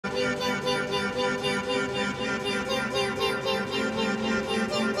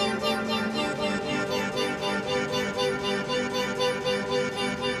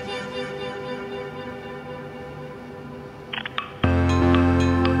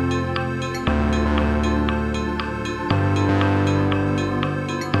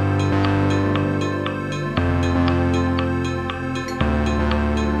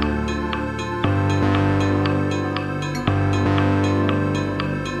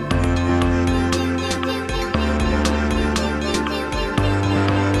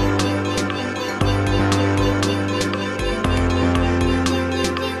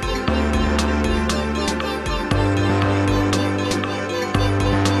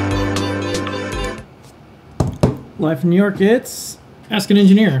Live from New York, it's Ask an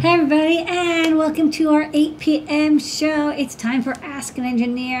Engineer. Hey everybody, and welcome to our 8 p.m. show. It's time for Ask an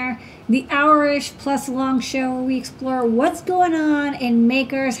Engineer, the hour-ish plus long show where we explore what's going on in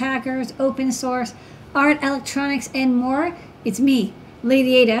makers, hackers, open source, art, electronics, and more. It's me,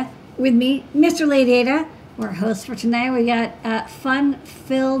 Lady Ada, with me, Mr. Lady Ada. We're hosts for tonight. We got a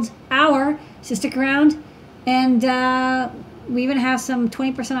fun-filled hour, so stick around, and we even have some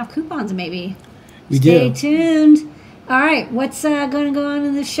 20% off coupons maybe. Stay tuned. All right, what's going to go on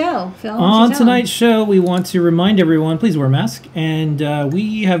in the show, Phil? On tonight's show, we want to remind everyone, please wear a mask. And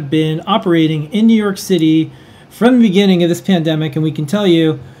we have been operating in New York City from the beginning of this pandemic, and we can tell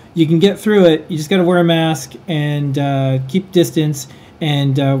you, you can get through it. You just got to wear a mask and keep distance.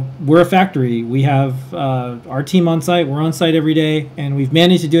 And we're a factory. We have our team on site. We're on site every day, and we've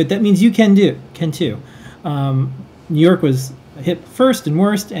managed to do it. That means you can too. New York was hit first and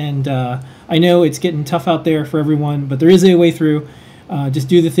worst, and I know it's getting tough out there for everyone, but there is a way through. Just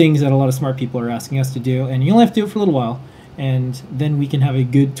do the things that a lot of smart people are asking us to do, and you only have to do it for a little while, and then we can have a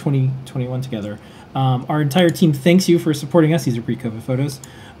good 2021 together. Our entire team thanks you for supporting us. These are pre-COVID photos.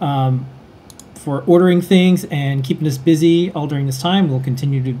 For ordering things and keeping us busy all during this time. We'll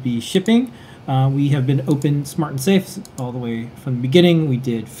continue to be shipping. We have been open, smart, and safe all the way from the beginning. We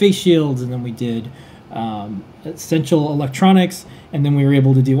did face shields, and then we did essential electronics, and then we were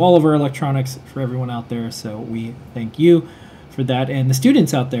able to do all of our electronics for everyone out there. So we thank you for that, and the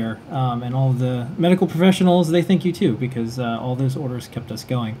students out there and all of the medical professionals, they thank you too, because all those orders kept us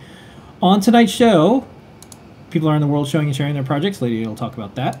going. On tonight's show, people around the world showing and sharing their projects. Lady will talk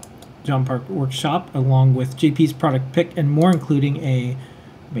about that. John Park Workshop, along with JP's product pick and more, including a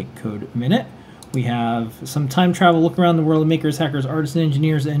Make Code Minute. We have some time travel, look around the world of makers, hackers, artists, and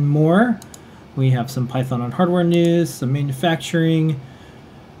engineers, and more. We have some Python on hardware news, some manufacturing,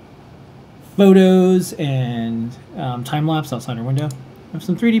 photos, and time-lapse outside our window. We have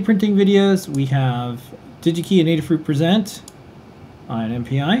some 3D printing videos. We have DigiKey and Adafruit present on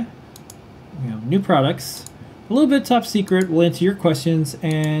NPI. We have new products. A little bit top secret. We'll answer your questions,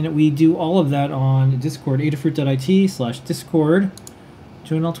 and we do all of that on Discord, adafruit.it/Discord.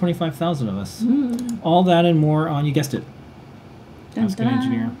 Join all 25,000 of us. All that and more on, you guessed it, Ask an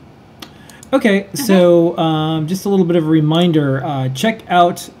Engineer. Okay, so just a little bit of a reminder. Check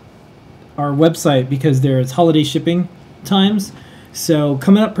out our website because there's holiday shipping times. So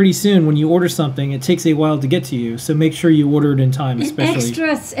coming up pretty soon, when you order something, it takes a while to get to you. So make sure you order it in time, especially.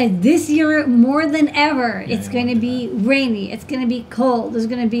 Extras this year more than ever. Yeah, it's going to be rainy. It's going to be cold. There's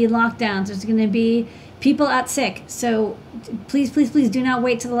going to be lockdowns. There's going to be people out sick. So please, please, please do not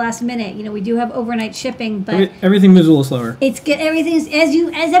wait till the last minute. You know, we do have overnight shipping, but everything moves a little slower. It's good. Everything is,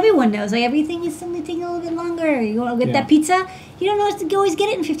 as everyone knows, like everything is suddenly taking a little bit longer. You want to get that pizza? You don't always get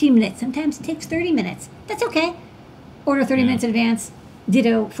it in 15 minutes. Sometimes it takes 30 minutes. That's okay. Order 30 minutes in advance.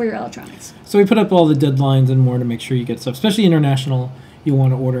 Ditto for your electronics. So we put up all the deadlines and more to make sure you get stuff, especially international. You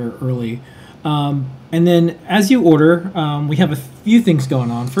want to order early. And then as you order, we have a few things going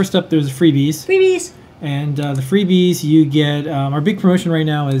on. First up, there's freebies. Freebies. And the freebies you get, our big promotion right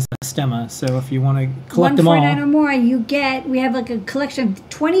now is Stemma. So if you want to collect them all, $149 or more, you get. We have like a collection of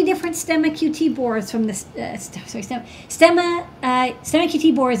 20 different Stemma QT boards from the Stemma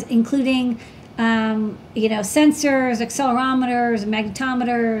QT boards, including sensors, accelerometers, and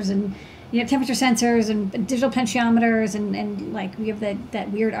magnetometers, and temperature sensors and digital potentiometers, and like we have that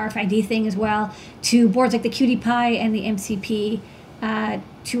weird RFID thing as well. To boards like the QT Py and the MCP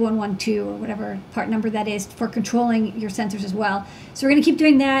 2112 or whatever part number that is for controlling your sensors as well. So we're going to keep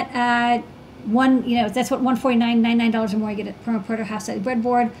doing that. That's what $149.99 or more. You get a promo code or half-sided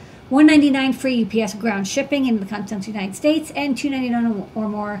breadboard. $199 free UPS ground shipping in the continental United States, and $299 or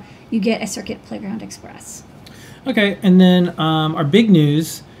more you get a Circuit Playground Express. Okay, and then our big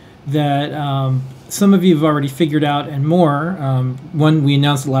news that some of you have already figured out and more. One, we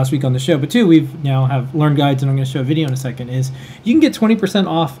announced it last week on the show, but two, we've now have learn guides, and I'm going to show a video in a second, is you can get 20%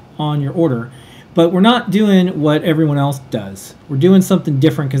 off on your order. But we're not doing what everyone else does. We're doing something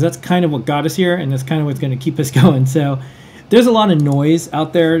different because that's kind of what got us here, and that's kind of what's going to keep us going. So there's a lot of noise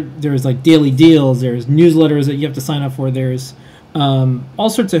out there. There's like daily deals. There's newsletters that you have to sign up for. There's all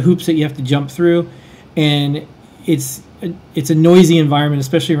sorts of hoops that you have to jump through. And it's a noisy environment,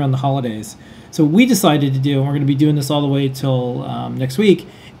 especially around the holidays. So what we decided to do, and we're going to be doing this all the way till next week,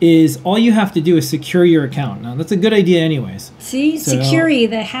 is all you have to do is secure your account. Now, that's a good idea anyways. See? So, Security,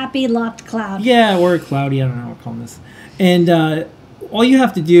 the happy locked cloud. Yeah, or cloudy. I don't know what we're calling this. And all you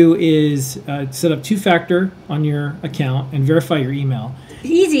have to do is set up two-factor on your account and verify your email.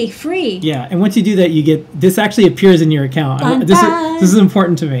 Easy, free. Yeah, and once you do that, you get, this actually appears in your account. Dun, This is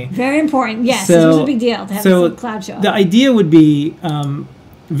important to me. Very important. Yes, this was a big deal to have the cloud show up. The idea would be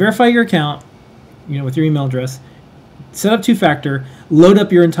verify your account, with your email address, set up two-factor, load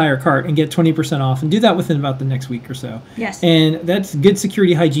up your entire cart, and get 20% off. And do that within about the next week or so. Yes. And that's good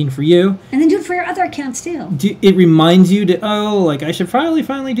security hygiene for you. And then do it for your other accounts, too. It reminds you to, I should probably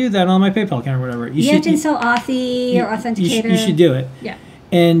finally do that on my PayPal account or whatever. You have to install Authy or Authenticator. You should do it. Yeah.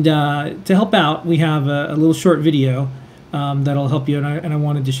 And to help out, we have a little short video that'll help you, and I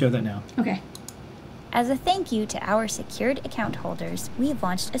wanted to show that now. Okay. As a thank you to our secured account holders, we've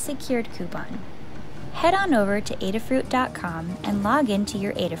launched a secured coupon. Head on over to Adafruit.com and log into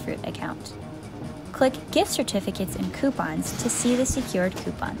your Adafruit account. Click Gift Certificates and Coupons to see the secured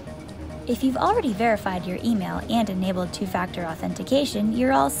coupon. If you've already verified your email and enabled two-factor authentication,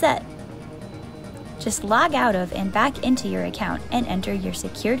 you're all set. Just log out of and back into your account and enter your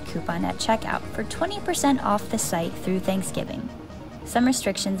secured coupon at checkout for 20% off the site through Thanksgiving. Some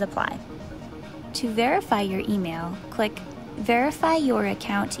restrictions apply. To verify your email, click Verify Your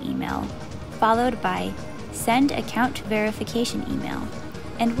Account Email, followed by Send Account Verification Email,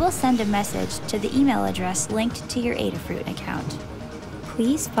 and we'll send a message to the email address linked to your Adafruit account.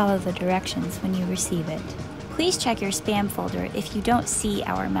 Please follow the directions when you receive it. Please check your spam folder if you don't see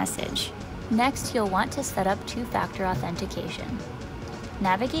our message. Next, you'll want to set up two-factor authentication.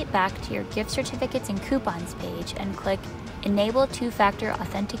 Navigate back to your Gift Certificates and Coupons page and click Enable Two-Factor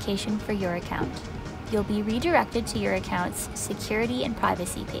Authentication for your account. You'll be redirected to your account's Security and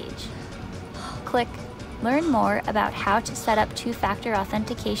Privacy page. Click Learn more about how to set up two-factor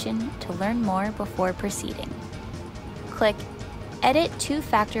authentication to learn more before proceeding. Click Edit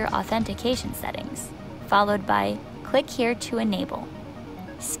Two-Factor Authentication Settings, followed by Click here to enable.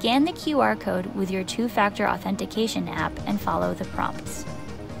 Scan the QR code with your two-factor authentication app and follow the prompts.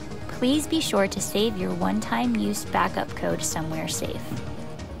 Please be sure to save your one-time use backup code somewhere safe.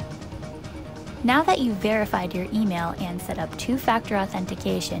 Now that you've verified your email and set up two-factor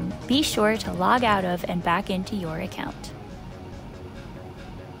authentication, be sure to log out of and back into your account.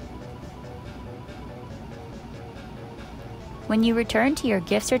 When you return to your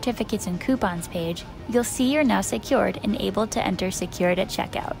Gift Certificates and Coupons page, you'll see you're now secured and able to enter Secured at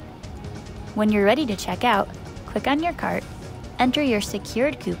checkout. When you're ready to check out, click on your cart, enter your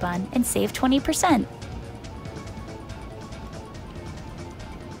secured coupon, and save 20%.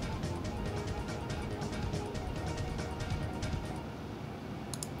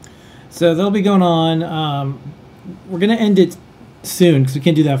 So that'll be going on. We're going to end it soon because we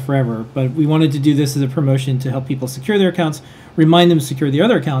can't do that forever, but we wanted to do this as a promotion to help people secure their accounts, remind them to secure the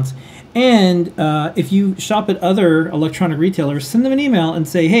other accounts, and if you shop at other electronic retailers, send them an email and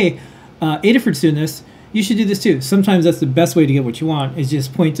say, hey, Adafruit's doing this, you should do this too. Sometimes that's the best way to get what you want, is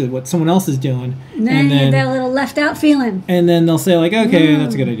just point to what someone else is doing. And then you get that little left out feeling. And then they'll say like, okay,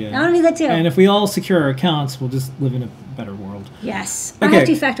 that's a good idea. I want to do that too. And if we all secure our accounts, we'll just live in a better world. Yes. Okay. I have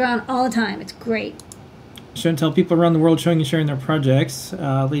two-factor on all the time. It's great. Show and tell people around the world showing and sharing their projects.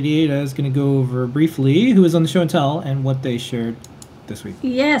 Lady Ada is going to go over briefly who was on the show and tell and what they shared this week.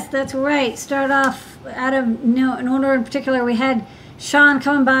 Yes, that's right. Start off out of an order in particular. We had Sean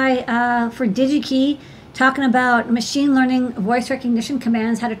coming by for DigiKey, talking about machine learning voice recognition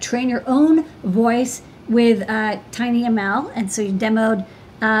commands, how to train your own voice with TinyML. And so you demoed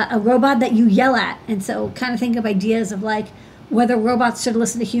a robot that you yell at. And so kind of think of ideas of like whether robots should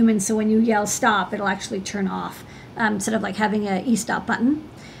listen to humans, so when you yell stop, it'll actually turn off, instead of like having a e-stop button.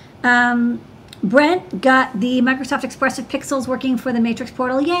 Brent got the Microsoft Expressive Pixels working for the Matrix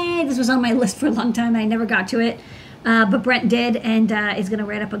portal. Yay! This was on my list for a long time. I never got to it. But Brent did, and is going to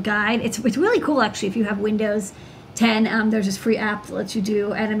write up a guide. It's really cool, actually, if you have Windows 10. There's this free app that lets you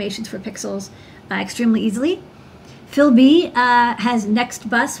do animations for pixels extremely easily. Phil B has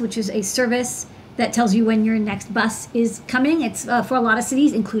NextBus, which is a service that tells you when your next bus is coming. It's for a lot of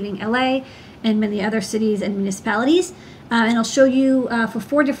cities, including LA. and many other cities and municipalities. And I'll show you for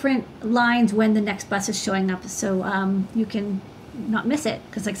 4 different lines when the next bus is showing up, so you can not miss it.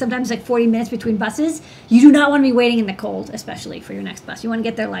 Because like sometimes like 40 minutes between buses, you do not want to be waiting in the cold, especially for your next bus. You want to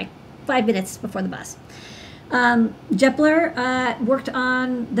get there like 5 minutes before the bus. Jepler worked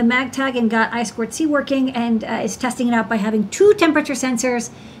on the MagTag and got I2C working, and is testing it out by having 2 temperature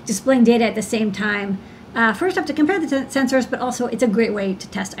sensors displaying data at the same time. First up to compare the sensors, but also it's a great way to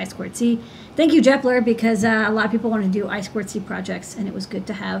test I2C. Thank you, Jepler, because a lot of people want to do I2C projects, and it was good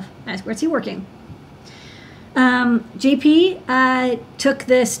to have I2C working. JP took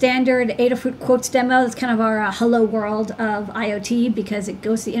the standard Adafruit quotes demo. That's kind of our hello world of IoT, because it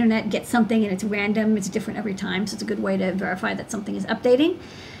goes to the internet, gets something, and it's random. It's different every time, so it's a good way to verify that something is updating.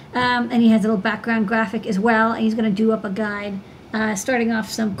 And he has a little background graphic as well, and he's going to do up a guide starting off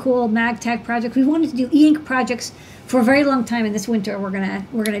some cool MagTag projects. We wanted to do e-ink projects for a very long time, and this winter we're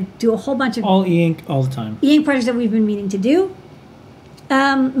gonna do a whole bunch of all e-ink all the time. E-ink projects that we've been meaning to do.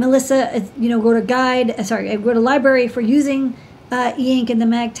 Melissa, wrote a library for using e-ink in the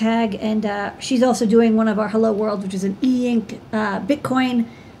MagTag, and she's also doing one of our Hello World, which is an e-ink Bitcoin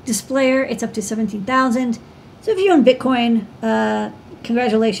displayer. It's up to 17,000. So if you own Bitcoin,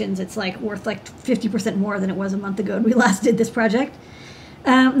 congratulations. It's like worth like 50% more than it was a month ago when we last did this project.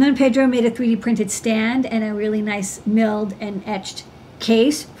 And then Pedro made a 3D printed stand and a really nice milled and etched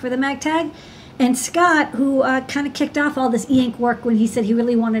case for the MagTag. And Scott, who kind of kicked off all this e-ink work when he said he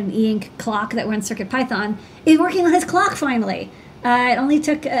really wanted an e-ink clock that runs CircuitPython, is working on his clock finally. It only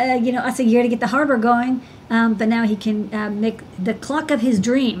took us a year to get the hardware going, but now he can make the clock of his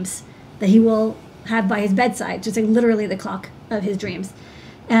dreams that he will have by his bedside, just like literally the clock of his dreams,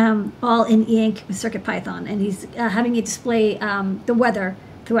 all in e-ink with CircuitPython, and he's having it display the weather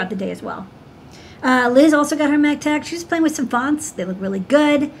throughout the day as well. Liz also got her MagTag. She's playing with some fonts. They look really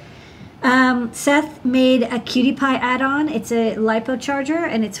good. Seth made a Cutie Pie add-on. It's a LiPo charger,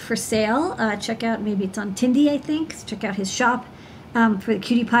 and it's for sale. Check out, maybe it's on Tindy, I think. So check out his shop for the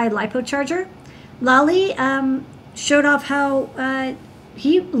Cutie Pie LiPo charger. Lolly showed off how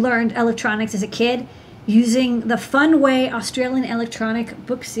he learned electronics as a kid using the Funway Australian electronic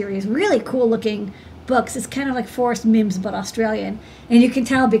book series. Really cool looking books. It's kind of like Forrest Mims, but Australian. And you can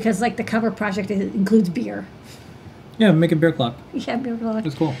tell because like the cover project includes beer. Yeah, make a beer clock. Yeah, beer clock.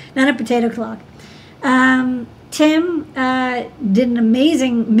 That's cool. Not a potato clock. Tim did an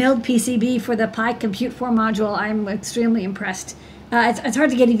amazing milled PCB for the Pi Compute 4 module. I'm extremely impressed. It's hard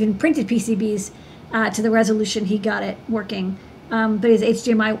to get even printed PCBs to the resolution he got it working. But his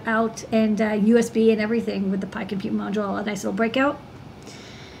HDMI out and USB and everything with the Pi Compute module, a nice little breakout.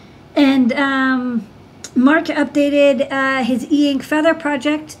 And Mark updated his e-ink feather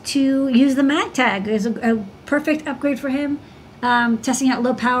project to use the MagTag. It was a perfect upgrade for him. Testing out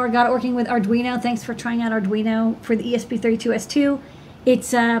low power, got it working with Arduino. Thanks for trying out Arduino for the ESP32S2.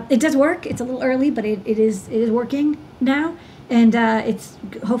 It does work. It's a little early, but it is working now, and it's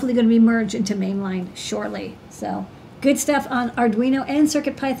hopefully going to be merged into mainline shortly. So good stuff on Arduino and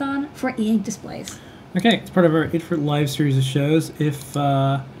CircuitPython for e-ink displays. Okay, it's part of our 8fruit Live series of shows. If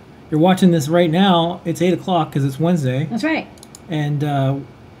you're watching this right now, it's 8 o'clock because it's Wednesday. That's right. And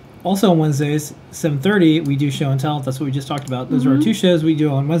also on Wednesdays, 7:30, we do Show and Tell. That's what we just talked about. Those are our 2 shows we do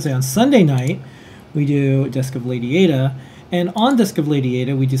on Wednesday. On Sunday night, we do Desk of Lady Ada. And on Desk of Lady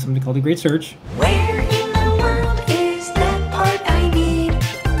Ada, we do something called A Great Search. Where in the world is that part I need?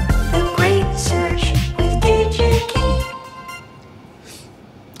 The Great Search with DigiKey.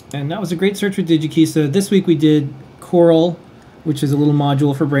 And that was a great search with DigiKey. So this week we did Coral, which is a little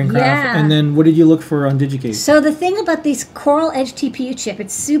module for Braincraft. Yeah. And then what did you look for on DigiKey? So the thing about this Coral Edge TPU chip,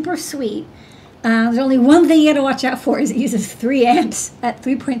 it's super sweet. There's only one thing you got to watch out for is it uses 3 amps at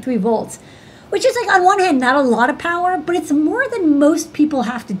 3.3 volts, which is like on one hand not a lot of power, but it's more than most people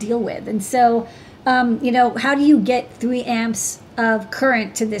have to deal with. And so, how do you get 3 amps of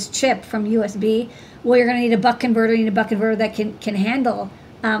current to this chip from USB? Well, you're going to need a buck converter. You need a buck converter that can handle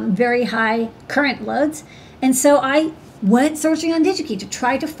very high current loads. And so I went searching on DigiKey to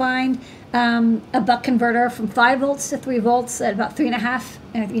try to find a buck converter from 5 volts to 3 volts at about 3 amps.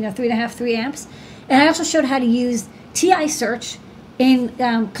 And I also showed how to use TI search in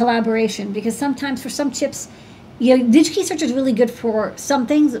collaboration, because sometimes for some chips, DigiKey search is really good for some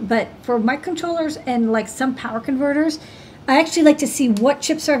things, but for microcontrollers and like some power converters, I actually like to see what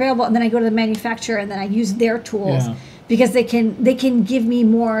chips are available, and then I go to the manufacturer and then I use their tools. Yeah. Because they can give me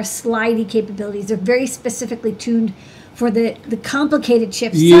more slidey capabilities. They're very specifically tuned for the complicated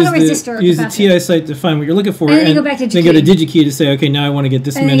chips. Use the TI site to find what you're looking for, and then you go back to DigiKey to say, okay, now I want to get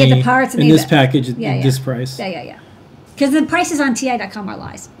this many in this package at this price. Yeah. Because the prices on TI.com are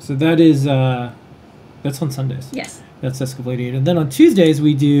lies. So that is that's on Sundays. Yes. That's Escapade. And then on Tuesdays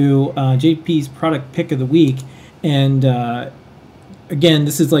we do JP's product pick of the week. And again,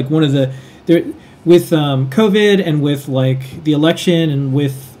 this is like one of the with COVID and with like the election and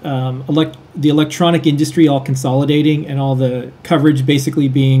with the electronic industry all consolidating and all the coverage basically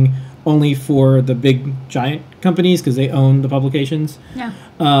being only for the big giant companies because they own the publications. Yeah.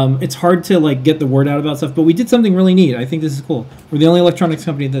 It's hard to like get the word out about stuff, but we did something really neat. I think this is cool. We're the only electronics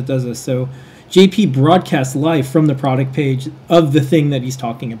company that does this. So JP broadcasts live from the product page of the thing that he's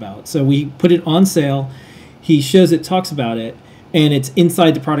talking about. So we put it on sale. He shows it, talks about it, and it's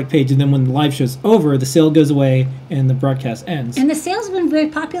inside the product page. And then when the live show's over, the sale goes away and the broadcast ends. And the sale's been very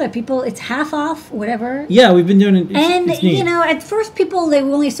popular. People, it's half off, whatever. Yeah, we've been doing it. It's you know, at first people, they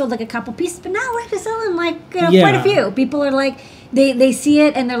only sold like a couple pieces, but now we're selling like quite a few. People are like, they see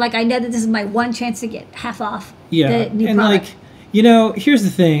it and they're like, I know that this is my one chance to get half off the new and product. like, you know, here's the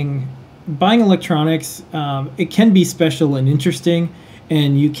thing. Buying electronics, it can be special and interesting,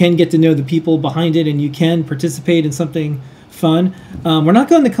 and you can get to know the people behind it, and you can participate in something fun. We're not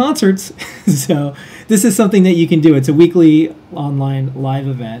going to concerts, so this is something that you can do. It's a weekly online live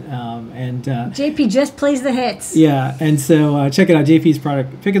event, and JP just plays the hits. Yeah, and so check it out, JP's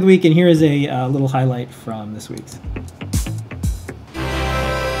product pick of the week, and here is a little highlight from this week's.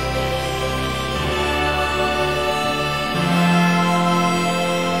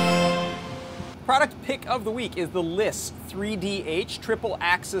 Product pick of the week is the LIS 3DH Triple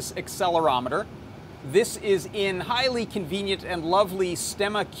Axis Accelerometer. This is in highly convenient and lovely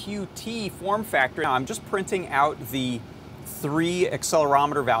Stemma QT form factor. Now I'm just printing out the 3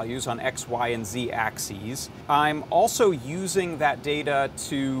 accelerometer values on X, Y, and Z axes. I'm also using that data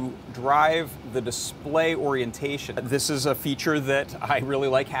to drive the display orientation. This is a feature that I really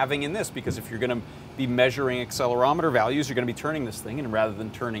like having in this because if you're going to be measuring accelerometer values, you're going to be turning this thing, and rather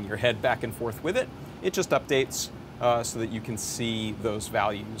than turning your head back and forth with it, it just updates so that you can see those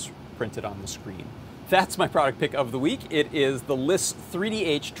values printed on the screen. That's my product pick of the week. It is the LIS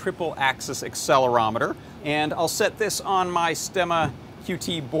 3DH Triple Axis Accelerometer, and I'll set this on my Stemma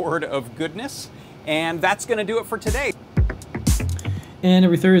QT board of goodness, and that's going to do it for today. And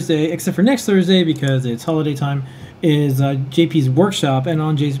every Thursday, except for next Thursday because it's holiday time, is JP's workshop, and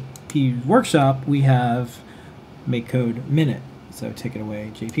on JP's workshop we have Make Code Minute. So take it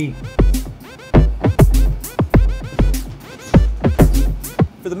away, JP.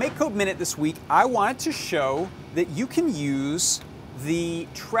 For the Make Code Minute this week, I wanted to show that you can use the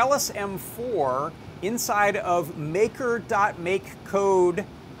Trellis M4 inside of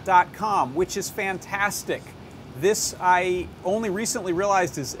maker.makecode.com, which is fantastic. This I only recently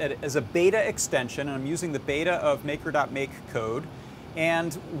realized is as a beta extension, and I'm using the beta of maker.makecode.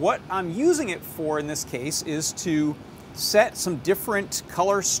 And what I'm using it for in this case is to set some different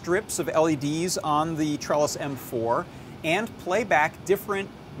color strips of LEDs on the Trellis M4 and play back different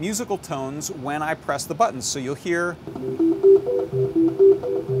musical tones when I press the buttons. So you'll hear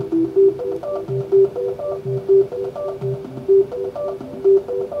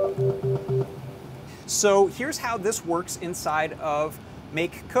So here's how this works inside of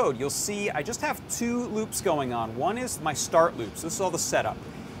Make Code. You'll see I just have 2 loops going on. One is my start loops. This is all the setup.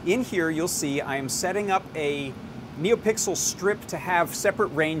 In here you'll see I am setting up a NeoPixel strip to have separate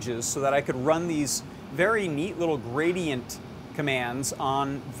ranges so that I could run these very neat little gradient commands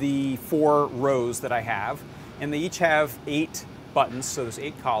on the 4 rows that I have. And they each have 8 buttons, so there's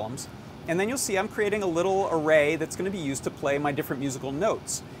 8 columns. And then you'll see I'm creating a little array that's going to be used to play my different musical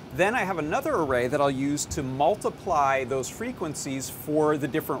notes. Then I have another array that I'll use to multiply those frequencies for the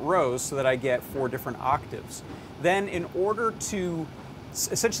different rows so that I get 4 different octaves. Then in order to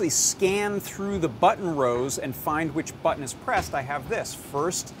essentially scan through the button rows and find which button is pressed, I have this.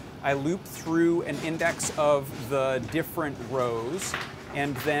 First, I loop through an index of the different rows,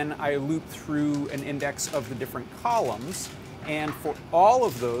 and then I loop through an index of the different columns. And for all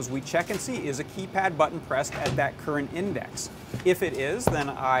of those, we check and see, is a keypad button pressed at that current index? If it is, then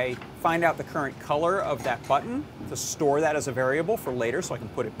I find out the current color of that button to store that as a variable for later so I can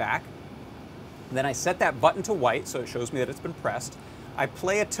put it back. Then I set that button to white so it shows me that it's been pressed. I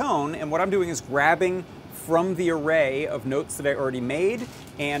play a tone, and what I'm doing is grabbing from the array of notes that I already made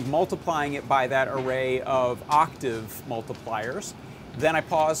and multiplying it by that array of octave multipliers. Then I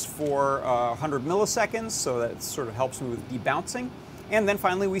pause for 100 milliseconds, so that sort of helps me with debouncing. And then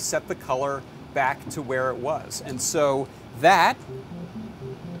finally we set the color back to where it was. And so that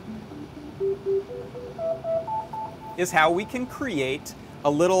is how we can create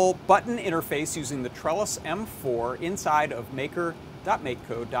a little button interface using the Trellis M4 inside of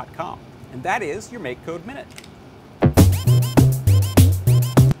maker.makecode.com. And that is your Make Code Minute.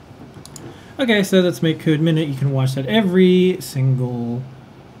 Okay, so that's Make Code Minute. You can watch that every single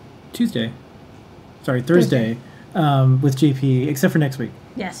Thursday, with JP, except for next week.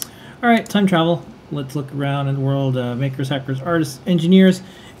 Yes. All right, time travel. Let's look around in the world. Makers, hackers, artists, engineers,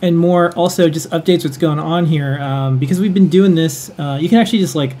 and more. Also, just updates what's going on here. Because we've been doing this, you can actually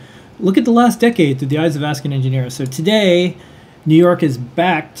just like look at the last decade through the eyes of Ask an Engineer. So today, New York is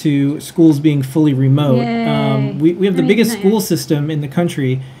back to schools being fully remote. We have the biggest school system in the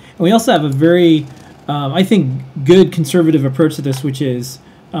country. And we also have a very, I think, good conservative approach to this, which is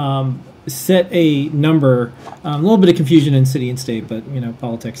set a number, a little bit of confusion in city and state, but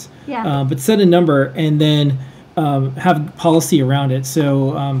politics. Yeah. But set a number and then have policy around it.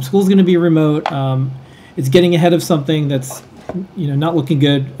 So school's going to be remote. It's getting ahead of something that's not looking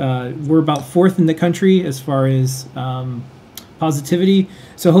good. We're about 4th in the country as far as positivity.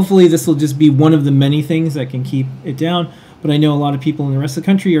 So hopefully this will just be one of the many things that can keep it down. But I know a lot of people in the rest of the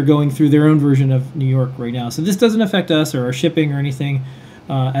country are going through their own version of New York right now. So this doesn't affect us or our shipping or anything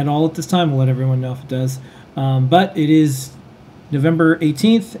at all at this time. We'll let everyone know if it does. But it is November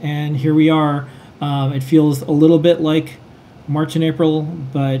 18th, and here we are. It feels a little bit like March and April,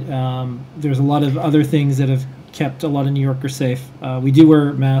 but there's a lot of other things that have kept a lot of New Yorkers safe. We do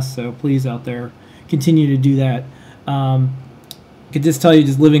wear masks, so please out there, continue to do that. I could just tell you,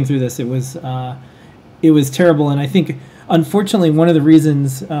 just living through this, it was terrible, and I think, unfortunately, one of the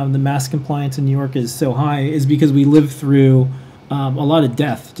reasons the mask compliance in New York is so high is because we live through a lot of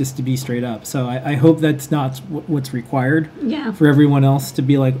death, just to be straight up. So I hope that's not what's required for everyone else to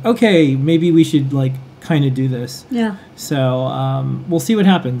be like, okay, maybe we should like kind of do this. Yeah. So we'll see what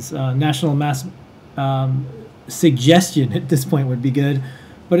happens. National mask suggestion at this point would be good,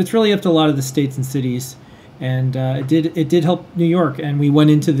 but it's really up to a lot of the states and cities. And it did help New York, and we went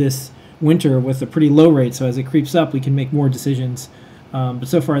into this winter with a pretty low rate. So as it creeps up, we can make more decisions. But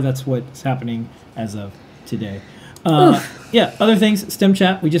so far, that's what's happening as of today. Yeah, other things, STEM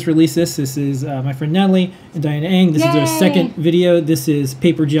Chat, we just released this. This is my friend Natalie and Diana Eng. This is our second video. This is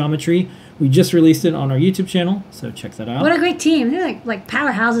paper geometry. We just released it on our YouTube channel, so check that out. What a great team. They're like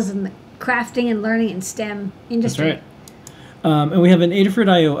powerhouses in the crafting and learning and STEM industry. That's right. And we have an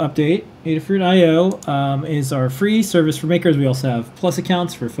Adafruit.io update. Adafruit.io is our free service for makers. We also have Plus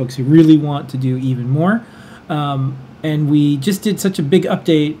accounts for folks who really want to do even more. And we just did such a big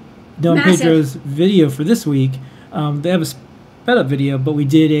update. Don Pedro's video for this week. They have a sped up video, but we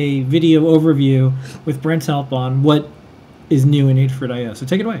did a video overview with Brent's help on what is new in Adafruit.io. So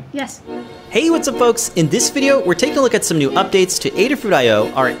take it away. Yes. Hey, what's up folks? In this video, we're taking a look at some new updates to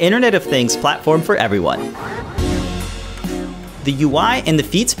Adafruit.io, our Internet of Things platform for everyone. The UI and the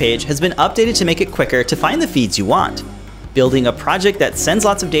feeds page has been updated to make it quicker to find the feeds you want. Building a project that sends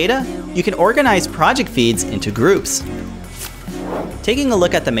lots of data, you can organize project feeds into groups. Taking a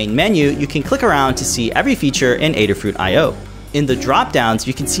look at the main menu, you can click around to see every feature in Adafruit.io. In the drop-downs,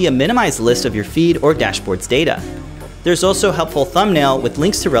 you can see a minimized list of your feed or dashboard's data. There's also a helpful thumbnail with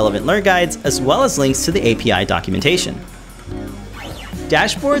links to relevant Learn Guides, as well as links to the API documentation.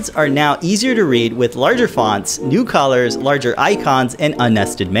 Dashboards are now easier to read with larger fonts, new colors, larger icons, and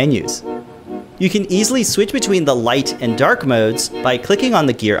unnested menus. You can easily switch between the light and dark modes by clicking on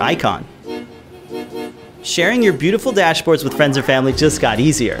the gear icon. Sharing your beautiful dashboards with friends or family just got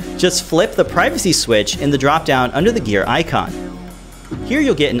easier. Just flip the privacy switch in the drop-down under the gear icon. Here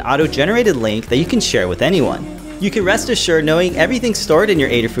you'll get an auto-generated link that you can share with anyone. You can rest assured knowing everything stored in your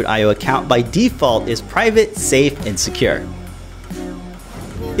Adafruit.io account by default is private, safe, and secure.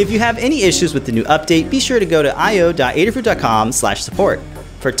 If you have any issues with the new update, be sure to go to io.adafruit.com/support.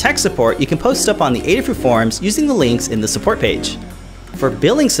 For tech support, you can post up on the Adafruit forums using the links in the support page. For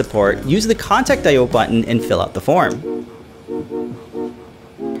billing support, use the Contact.io button and fill out the form.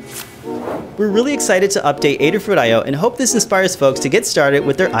 We're really excited to update Adafruit.io and hope this inspires folks to get started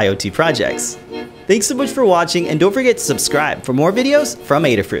with their IoT projects. Thanks so much for watching, and don't forget to subscribe for more videos from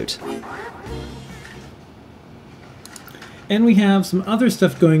Adafruit. And we have some other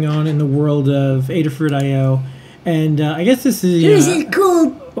stuff going on in the world of Adafruit.io. And I guess this is... This is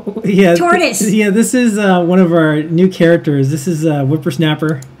cool. Yeah, Tortoise. This is one of our new characters. This is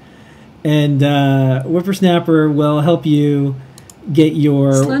Whippersnapper. And Whippersnapper will help you get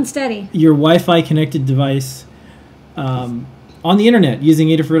your Slow and steady. Your Wi-Fi connected device on the internet using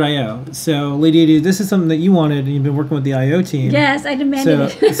Adafruit.io. So, Lady Adu, this is something that you wanted, and you've been working with the IO team. Yes, I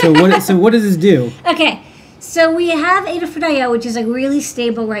demanded it. So what does this do? Okay. So we have Adafruit.io, which is like really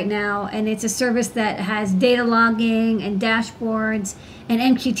stable right now, and it's a service that has data logging and dashboards and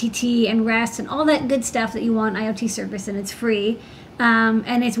MQTT and REST and all that good stuff that you want in IoT service, and it's free.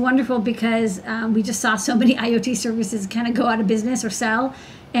 And it's wonderful because we just saw so many IoT services kind of go out of business or sell,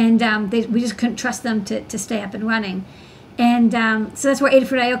 and we just couldn't trust them to stay up and running. And so that's where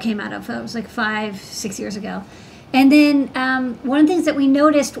Adafruit.io came out of. It was like 5-6 years ago. And then one of the things that we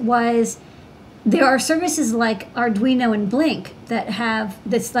noticed was there are services like Arduino and Blink that have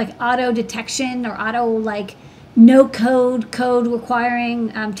this like auto detection or auto like no code requiring.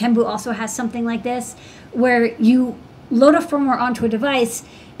 Tembu also has something like this where you load a firmware onto a device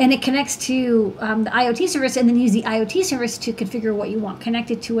and it connects to the IoT service, and then use the IoT service to configure what you want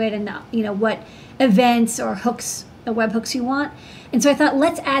connected to it, and what events or hooks, webhooks you want. And so I thought,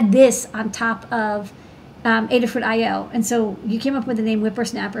 let's add this on top of Adafruit.io. And so you came up with the name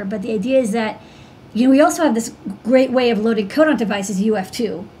Whippersnapper, but the idea is that we also have this great way of loading code on devices,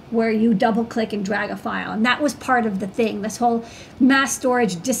 UF2, where you double click and drag a file. And that was part of the thing. This whole mass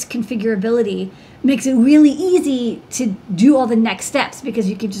storage disk configurability makes it really easy to do all the next steps, because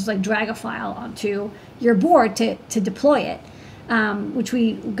you can just like drag a file onto your board to deploy it, which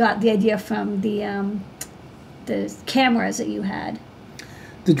we got the idea from the cameras that you had.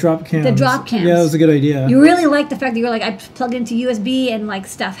 The drop cams. The drop cams. Yeah, that was a good idea. You really like the fact that you're like, I plug into USB and like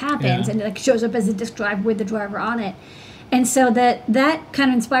stuff happens, Yeah. and it like shows up as a disk drive with the driver on it. And so that kind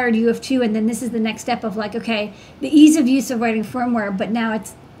of inspired UF2, and then this is the next step of like, okay, the ease of use of writing firmware, but now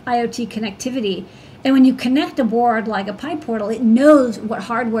it's IoT connectivity. And when you connect a board like a PiPortal, it knows what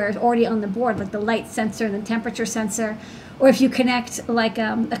hardware is already on the board, like the light sensor and the temperature sensor. Or if you connect like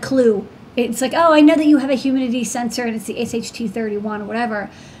a Clue, it's like, oh, I know that you have a humidity sensor and it's the SH231 or whatever.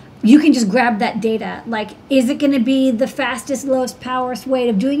 You can just grab that data. Like, is it going to be the fastest, lowest power way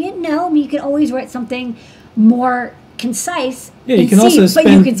of doing it? No, I mean, you can always write something more concise. Yeah, you and can also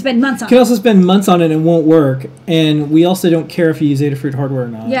but you can spend months on You can it. also spend months on it and it won't work. And we also don't care if you use Adafruit hardware or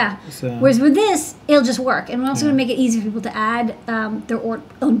not. Yeah. So. Whereas with this, it'll just work. And we're also going to make it easy for people to add their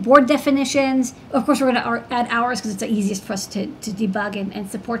own board definitions. Of course, we're going to add ours because it's the easiest for us to debug and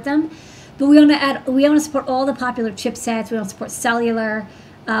support them. But we want to support all the popular chipsets. We want to support cellular,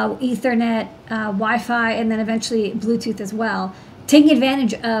 Ethernet, Wi-Fi, and then eventually Bluetooth as well. Taking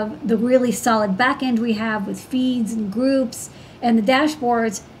advantage of the really solid backend we have with feeds and groups and the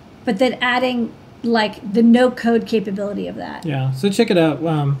dashboards, but then adding like the no code capability of that. Yeah, so check it out.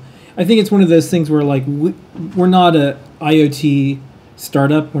 I think it's one of those things where like we're not a IoT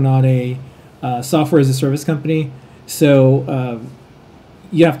startup. We're not a software as a service company. So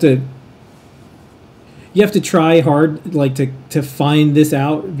you have to try hard like to find this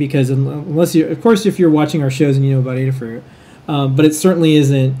out, because unless you, of course, if you're watching our shows and you know about Adafruit, but it certainly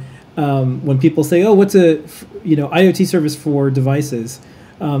isn't when people say, oh, what's a IoT service for devices.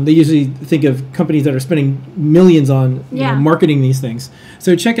 They usually think of companies that are spending millions on marketing these things.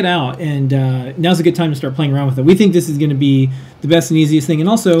 So check it out, and now's a good time to start playing around with it. We think this is going to be the best and easiest thing, and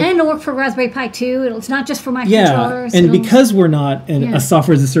it'll work for Raspberry Pi too. It's not just for microcontrollers. Yeah, and because we're not a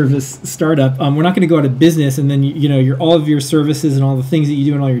software as a service startup, we're not going to go out of business, and then your all of your services and all the things that you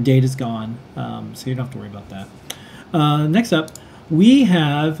do and all your data is gone. So you don't have to worry about that. Next up, we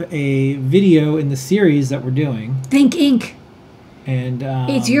have a video in the series that we're doing. Think Inc. And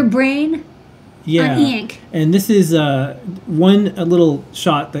it's your brain on e-ink. And this is a little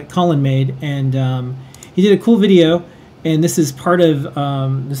shot that Colin made, and he did a cool video, and this is part of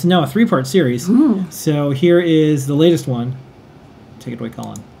this is now a 3-part series. So here is the latest one. Take it away,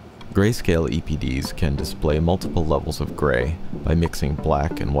 Colin. Grayscale EPDs can display multiple levels of gray by mixing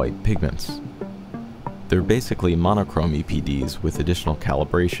black and white pigments. They're basically monochrome EPDs with additional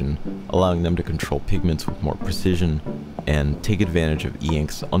calibration, allowing them to control pigments with more precision and take advantage of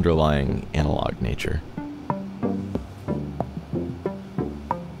e-ink's underlying analog nature.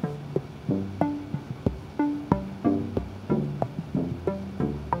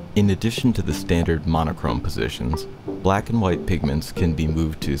 In addition to the standard monochrome positions, black and white pigments can be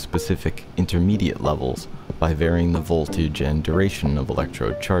moved to specific intermediate levels by varying the voltage and duration of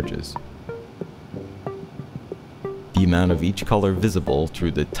electrode charges. The amount of each color visible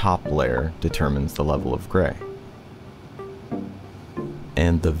through the top layer determines the level of gray.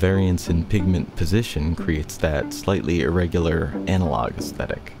 And the variance in pigment position creates that slightly irregular analog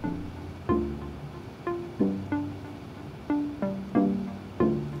aesthetic.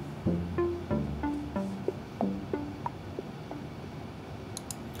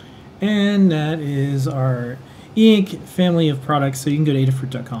 And that is our e-ink family of products. So you can go to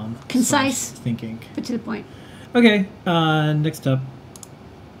adafruit.com. Concise. Think Ink. But to the point. Okay, next up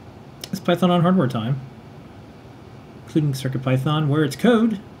is Python on hardware time, including CircuitPython, where it's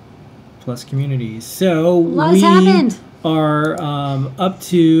code plus communities. So What's happened? Are up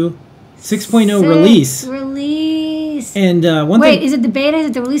to 6.0 release. And one Wait, thing. is it the beta? Is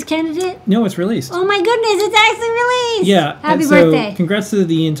it the release candidate? No, it's released. Oh my goodness, it's actually released! Yeah. Happy and so birthday. Congrats to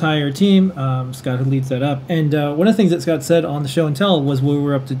the entire team. Scott, who leads that up. And one of the things that Scott said on the show and tell was we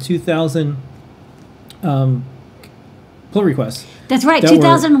were up to 2,000 pull requests That's right. that were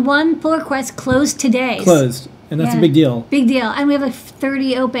 2001 pull requests closed today. closed. And that's Yeah. a big deal. Big deal. And we have like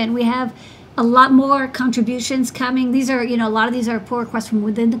 30 open. We have a lot more contributions coming. These are, a lot of these are pull requests from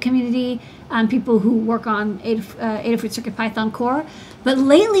within the community, people who work on Adafruit CircuitPython core. But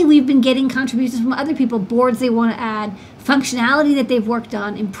lately we've been getting contributions from other people, boards they want to add, functionality that they've worked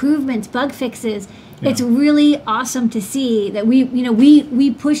on, improvements, bug fixes. It's really awesome to see that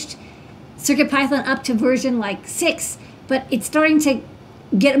we pushed CircuitPython up to version like 6, but it's starting to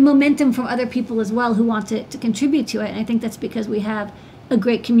get momentum from other people as well who want to contribute to it. And I think that's because we have a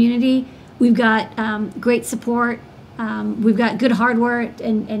great community. We've got great support. We've got good hardware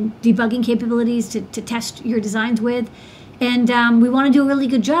and debugging capabilities to test your designs with. And we want to do a really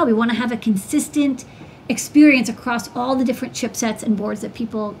good job. We want to have a consistent experience across all the different chipsets and boards that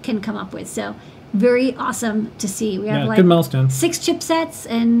people can come up with. So very awesome to see. We have Good milestone. 6 chipsets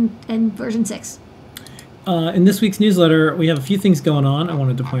and version 6. In this week's newsletter, we have a few things going on I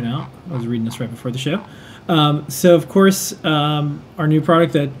wanted to point out. I was reading this right before the show. So, of course, our new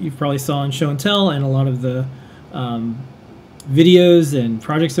product that you probably saw on Show and Tell and a lot of the videos and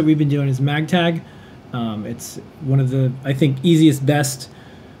projects that we've been doing is MagTag. It's one of the, I think, easiest, best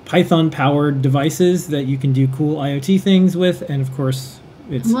Python-powered devices that you can do cool IoT things with. And, of course,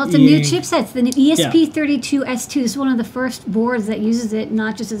 it's a new chipset. It's the new ESP32S2. This is one of the first boards that uses it,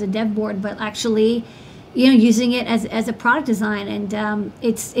 not just as a dev board, but actually, using it as a product design. And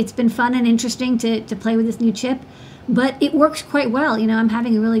it's been fun and interesting to play with this new chip. But it works quite well. I'm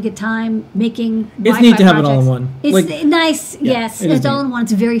having a really good time making It's Wi-Fi neat to have it projects. all in one. It's nice, yes. it is It's all neat. in one.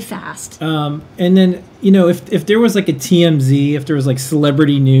 It's very fast. And then, if there was like a TMZ, if there was like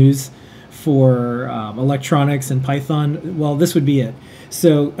celebrity news for electronics and Python, well, this would be it.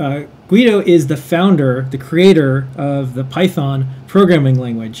 So Guido is the founder, the creator of the Python programming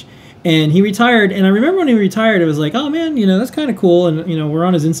language. And he retired. And I remember when he retired, it was like, oh, man, that's kind of cool. And, we're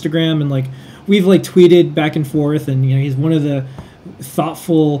on his Instagram and like we've like tweeted back and forth. And, he's one of the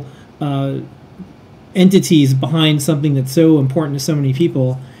thoughtful entities behind something that's so important to so many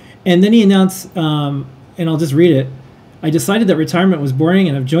people. And then he announced, and I'll just read it, I decided that retirement was boring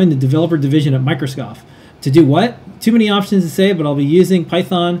and I've joined the developer division at Microsoft. To do what? Too many options to say, but I'll be using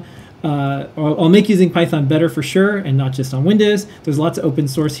Python, or I'll make using Python better for sure, and not just on Windows. There's lots of open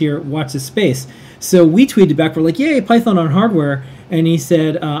source here. Watch this space. So we tweeted back, we're like, yay, Python on hardware. And he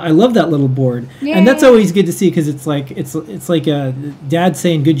said, I love that little board. Yay. And that's always good to see because it's like dad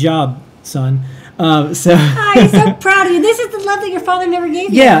saying, good job, son. He's so proud of you. This is the love that your father never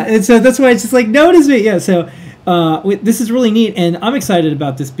gave you. Yeah, and so that's why it's just like, notice me. Yeah, so this is really neat, and I'm excited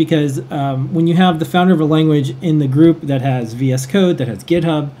about this because when you have the founder of a language in the group that has VS Code, that has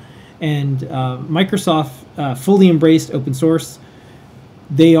GitHub, and Microsoft fully embraced open source,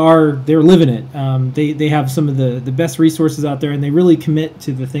 they're living it. They have some of the best resources out there, and they really commit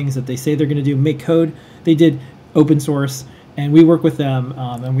to the things that they say they're going to do. Make code, they did open source, and we work with them,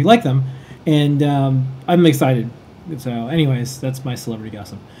 and we like them, and I'm excited. So, anyways, that's my celebrity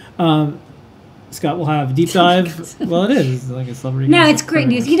gossip. Scott will have a deep dive. Well, it is like a celebrity. No, gossip it's great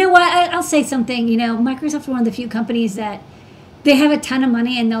program. news. You know what? I'll say something. Microsoft's one of the few companies that they have a ton of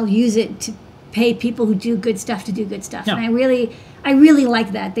money and they'll use it to pay people who do good stuff to do good stuff. Yeah. And I really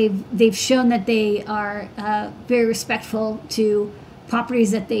like that. They've shown that they are very respectful to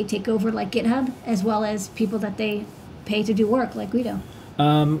properties that they take over, like GitHub, as well as people that they pay to do work, like Guido.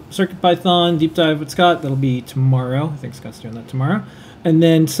 CircuitPython deep dive with Scott. That'll be tomorrow. I think Scott's doing that tomorrow. And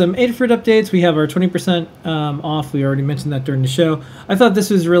then some Adafruit updates. We have our 20% off. We already mentioned that during the show. I thought this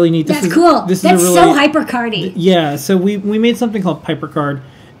was really neat. That's cool. That's so HyperCardy. Yeah, so we made something called PiperCard,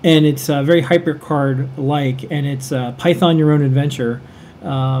 and it's very HyperCard-like, and it's Python Your Own Adventure,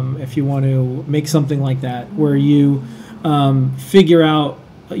 if you want to make something like that, where you figure out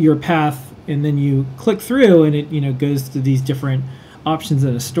your path, and then you click through, and it goes to these different options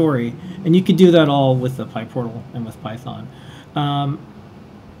in a story. And you could do that all with the PyPortal and with Python.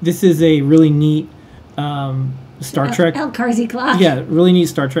 This is a really neat Star Trek. LCARSy clock. Yeah, really neat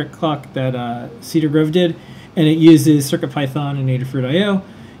Star Trek clock that Cedar Grove did, and it uses CircuitPython and Adafruit.io.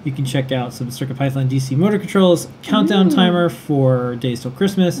 You can check out some CircuitPython DC motor controls, countdown timer for Days Till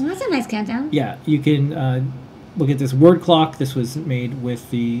Christmas. Well, that's a nice countdown. Yeah, you can look at this word clock. This was made with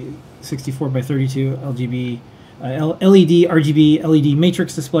the 64x32 LGB, LED, RGB, LED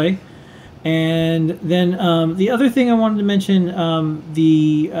matrix display. And then the other thing I wanted to mention,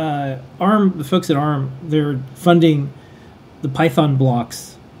 the folks at ARM, they're funding the Python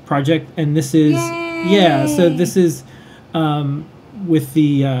blocks project, and this is so this is with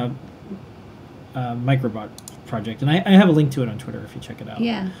the Microbot project, and I have a link to it on Twitter if you check it out.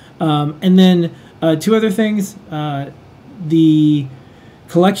 Yeah. And then two other things. The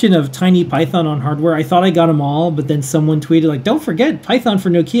collection of tiny Python on hardware. I thought I got them all, but then someone tweeted like, "Don't forget Python for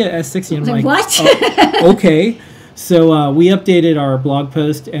Nokia S60." And I'm like, what? Oh, okay. So we updated our blog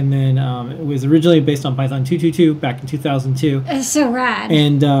post, and then it was originally based on Python 2.2.2 back in 2002. That's so rad.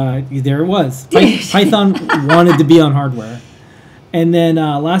 And there it was. Python wanted to be on hardware. And then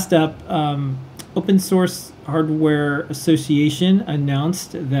last up, Open Source Hardware Association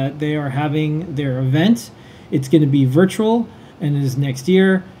announced that they are having their event. It's going to be virtual, and it is next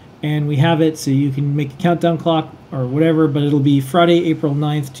year. And we have it so you can make a countdown clock or whatever, but it'll be Friday, April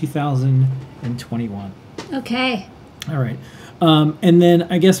 9th, 2021. Okay. All right. And then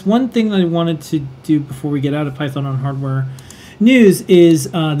I guess one thing that I wanted to do before we get out of Python on hardware news is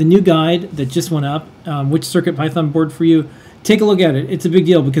the new guide that just went up, which Circuit Python board for you. Take a look at it. It's a big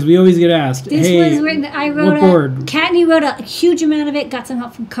deal because we always get asked, This hey, was written, I wrote what board? Kattni wrote a huge amount of it, got some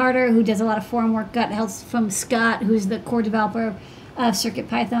help from Carter, who does a lot of forum work, got help from Scott, who's the core developer of Circuit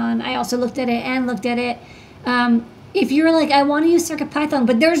Python. I also looked at it. If you're like, I want to use Circuit Python,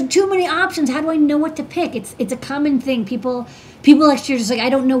 but there's too many options, how do I know what to pick? It's a common thing. People next year just like,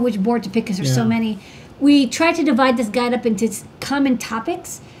 I don't know which board to pick because there's so many. We tried to divide this guide up into common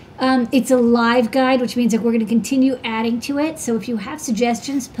topics. It's a live guide, which means that we're going to continue adding to it. So if you have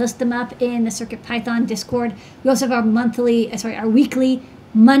suggestions, post them up in the Circuit Python Discord. We also have our weekly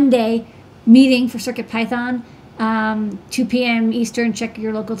Monday meeting for Circuit Python, 2 p.m. Eastern. Check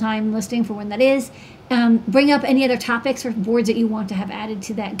your local time listing for when that is. Bring up any other topics or boards that you want to have added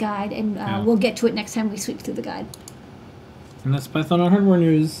to that guide, and we'll get to it next time we sweep through the guide. And that's Python on hardware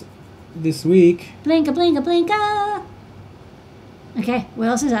news this week. Blinka, blinka, blinka. Okay, what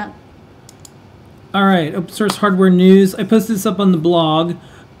else is up? All right, open source hardware news. I posted this up on the blog.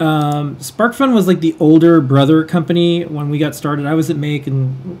 SparkFun was like the older brother company when we got started. I was at Make,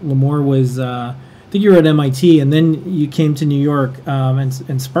 and Limor was, I think you were at MIT, and then you came to New York, and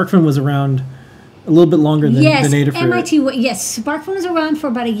SparkFun was around a little bit longer than Adafruit. MIT. Yes, SparkFun was around for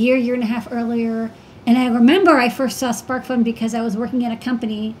about a year and a half earlier. And I remember I first saw SparkFun because I was working at a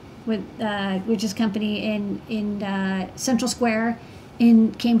company with Rich's company in Central Square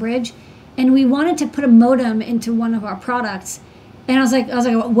in Cambridge, and we wanted to put a modem into one of our products. And I was like,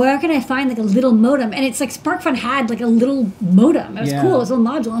 where can I find like a little modem? And it's like SparkFun had like a little modem. It was cool. It was a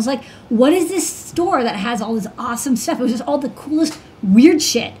little module. I was like, what is this store that has all this awesome stuff? It was just all the coolest weird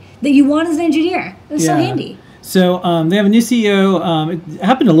shit that you want as an engineer. It was so handy. So they have a new CEO. It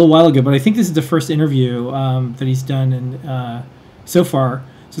happened a little while ago, but I think this is the first interview that he's done so far.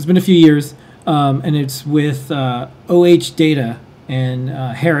 So it's been a few years, and it's with OH Data, and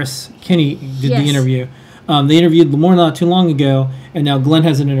Harris Kinney did the interview. They interviewed Limor not too long ago, and now Glenn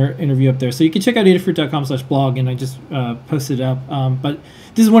has an interview up there. So you can check out adafruit.com/blog, and I just posted it up. But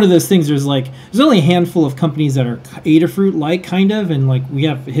this is one of those things. There's only a handful of companies that are Adafruit-like, kind of, and like we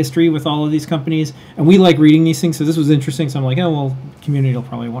have history with all of these companies, and we like reading these things. So this was interesting. So I'm like, oh well, community will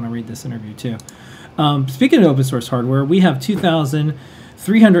probably want to read this interview too. Speaking of open source hardware, we have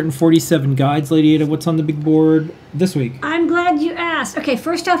 2,347 guides. Lady Ada, what's on the big board this week? I'm glad you asked. Okay,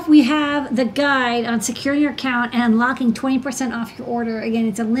 first off, we have the guide on securing your account and unlocking 20% off your order. Again,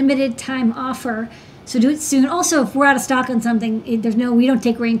 it's a limited time offer, so do it soon. Also, if we're out of stock on something, we don't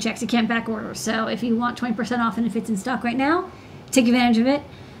take rain checks. You can't back order. So if you want 20% off and if it's in stock right now, take advantage of it.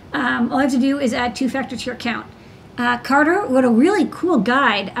 All you have to do is add 2-factor to your account. Carter wrote a really cool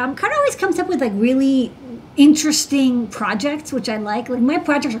guide. Carter always comes up with like really interesting projects, which I like. Like my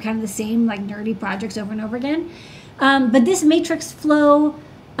projects are kind of the same, like nerdy projects over and over again. But this matrix flow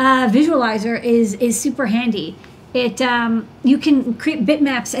visualizer is super handy. It you can create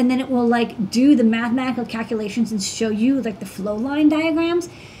bitmaps, and then it will like do the mathematical calculations and show you like the flow line diagrams.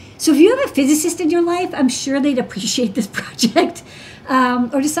 So if you have a physicist in your life, I'm sure they'd appreciate this project.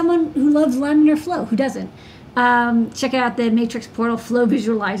 Or just someone who loves laminar flow. Who doesn't? Check out the Matrix Portal Flow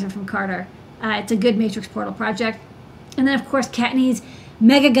Visualizer from Carter. It's a good Matrix Portal project. And then, of course, Kattni's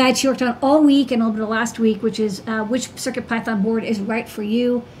mega guide she worked on all week and a little bit of last week, which is which CircuitPython board is right for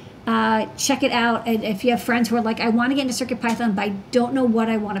you. Check it out. And if you have friends who are like, I want to get into CircuitPython, but I don't know what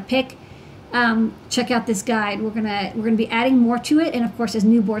I want to pick, check out this guide. We're gonna be adding more to it, and of course, as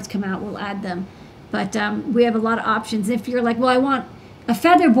new boards come out, we'll add them. But we have a lot of options. If you're like, well, I want a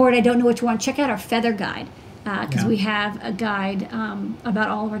feather board, I don't know which one, check out our feather guide. Because we have a guide about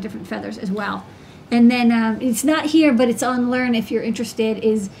all of our different feathers as well. And then it's not here, but it's on Learn if you're interested,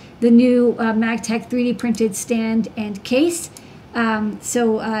 is the new MagTech 3D printed stand and case. From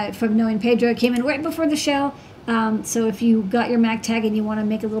Noe and Pedro, it came in right before the show. So if you got your MagTag and you want to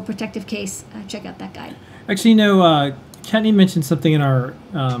make a little protective case, check out that guide. Actually, Kattni mentioned something in our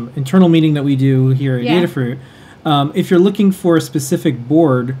internal meeting that we do here at Adafruit. If you're looking for a specific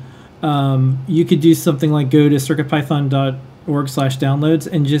board, you could do something like go to circuitpython.org/downloads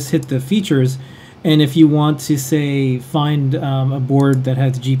and just hit the features. And if you want to, say, find a board that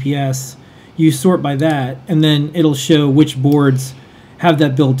has GPS, you sort by that, and then it'll show which boards have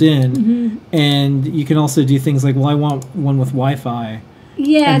that built in. And you can also do things like, well, I want one with Wi-Fi.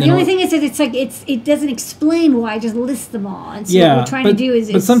 Yeah, the only thing is that it doesn't explain why, it just lists them all. And so what we're trying to do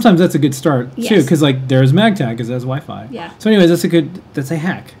is... But sometimes that's a good start, too, because like there's MagTag, because it has Wi-Fi. Yeah. So anyways, that's a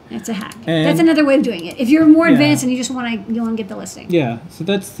hack. It's a hack. And that's another way of doing it. If you're more advanced and you just want to get the listing. Yeah, so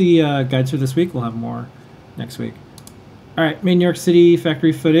that's the guides for this week. We'll have more next week. All right, Made in New York City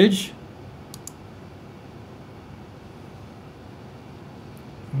factory footage.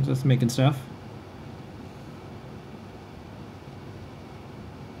 Just making stuff.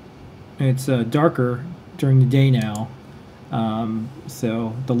 It's darker during the day now,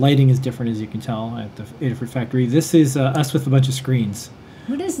 so the lighting is different, as you can tell, at the Adafruit factory. This is us with a bunch of screens.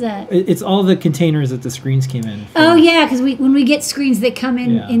 What is that? It's all the containers that the screens came in. Oh yeah, because when we get screens, they come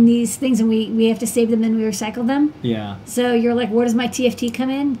in these things, and we have to save them and we recycle them. Yeah. So you're like, where does my TFT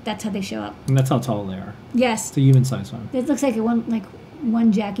come in? That's how they show up. And that's how tall they are. Yes. It's a human-sized one. It looks like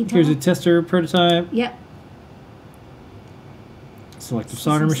one Jackie tall. Here's a tester prototype. Yep. Selective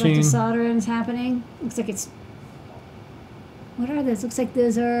solder machine. Selective soldering is happening. Looks like it's... What are those? Looks like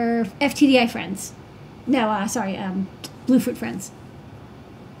those are FTDI friends. No, sorry, Bluefruit friends.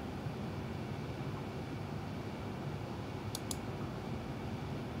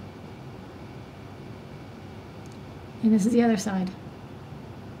 And this is the other side.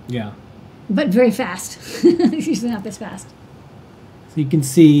 Yeah. But very fast. It's usually not this fast. So you can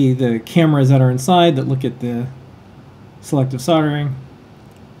see the cameras that are inside that look at the selective soldering.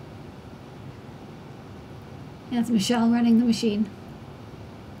 That's Michelle running the machine.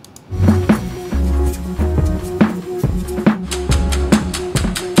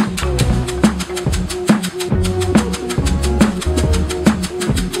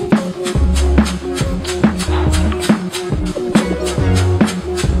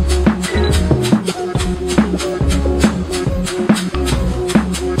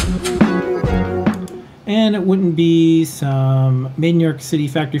 And it wouldn't be some Made in New York City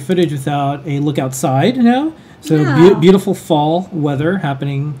factory footage without a look outside now. So beautiful fall weather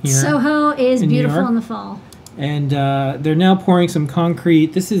happening here. Soho is in beautiful in the fall. And they're now pouring some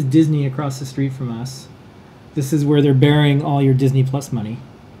concrete. This is Disney across the street from us. This is where they're burying all your Disney Plus money.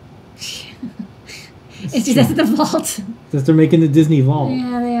 It's just at the vault. That they're making the Disney vault.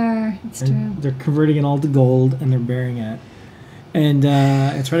 Yeah, they are. It's true. They're converting it all to gold and they're burying it. And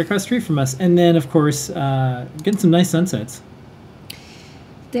it's right across the street from us. And then, of course, getting some nice sunsets.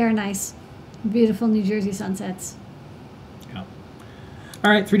 They're nice. Beautiful New Jersey sunsets. Yeah.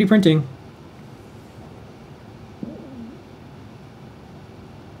 All right, 3D printing.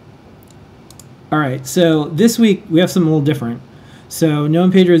 All right, so this week we have something a little different. So Noe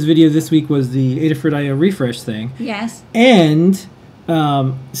and Pedro's video this week was the Adafruit IO refresh thing. Yes. And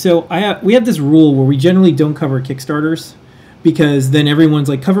so we have this rule where we generally don't cover Kickstarters, because then everyone's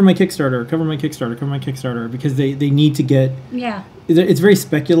like, cover my Kickstarter, cover my Kickstarter, cover my Kickstarter, because they need to get... Yeah. It's very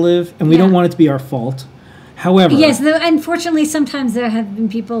speculative, and we don't want it to be our fault. However... Yes, unfortunately, sometimes there have been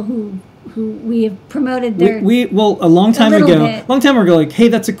people who we have promoted their... a long time ago, like, hey,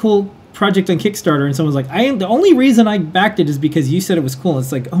 that's a cool project on Kickstarter, and someone's like, the only reason I backed it is because you said it was cool.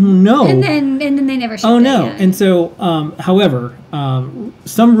 It's like, oh, no. And then they never shipped it. Oh, no. And so, however,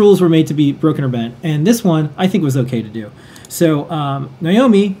 some rules were made to be broken or bent, and this one I think was okay to do. So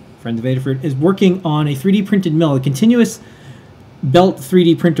Naomi, friend of Adafruit, is working on a 3D printed mill, a continuous belt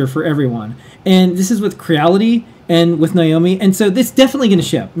 3D printer for everyone. And this is with Creality and with Naomi. And so this is definitely going to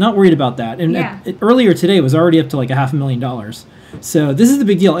ship. Not worried about that. And earlier today it was already up to like $500,000. So this is the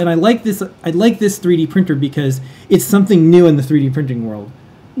big deal. And I like this 3D printer because it's something new in the 3D printing world.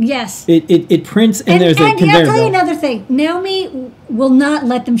 Yes. It prints and there's a conveyor belt. I'll tell you another thing. Naomi will not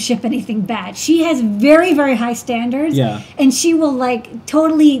let them ship anything bad. She has very, very high standards. Yeah. And she will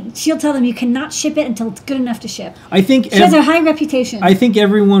she'll tell them you cannot ship it until it's good enough to ship. I think she has a high reputation. I think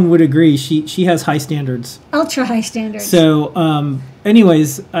everyone would agree. She has high standards. Ultra high standards. So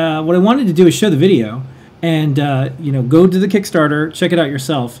anyways, what I wanted to do is show the video and go to the Kickstarter, check it out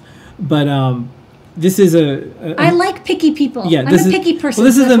yourself. But this is I like picky people. Yeah, I'm a picky person.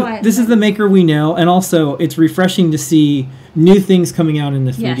 Well, so this is the maker we know, and also it's refreshing to see new things coming out in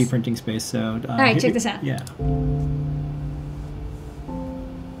the 3D Yes. printing space. So, All right, check this out. Yeah.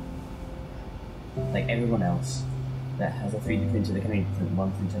 Like everyone else that has a 3D printer, they can only print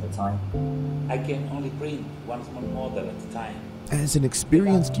one print at a time. I can only print one small model at a time. As an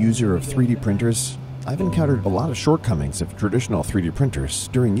experienced user of 3D printers, I've encountered a lot of shortcomings of traditional 3D printers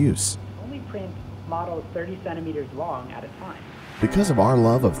during use. Only print models 30 centimeters long at a time. Because of our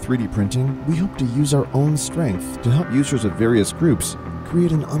love of 3D printing, we hope to use our own strength to help users of various groups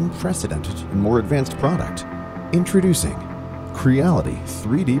create an unprecedented and more advanced product. Introducing Creality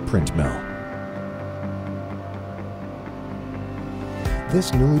 3D Print Mill.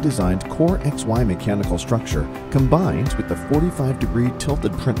 This newly designed Core XY mechanical structure, combined with the 45-degree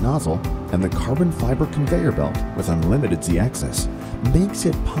tilted print nozzle and the carbon fiber conveyor belt with unlimited Z-axis, makes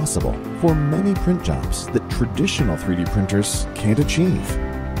it possible for many print jobs that traditional 3D printers can't achieve.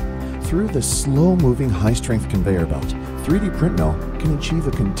 Through the slow-moving high-strength conveyor belt, 3D Print Mill can achieve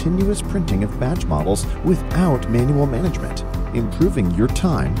a continuous printing of batch models without manual management, improving your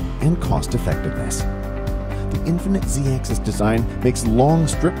time and cost effectiveness. The infinite Z-axis design makes long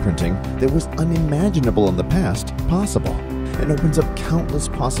strip printing that was unimaginable in the past possible and opens up countless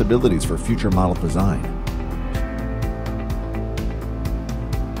possibilities for future model design.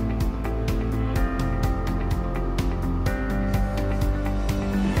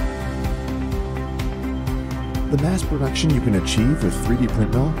 The mass production you can achieve with 3D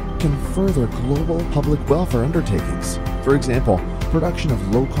Print Mill can further global public welfare undertakings. For example, production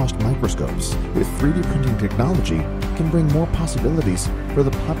of low-cost microscopes with 3D printing technology can bring more possibilities for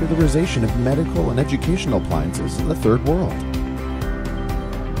the popularization of medical and educational appliances in the third world.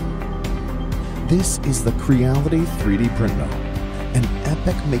 This is the Creality 3D Print Mill, an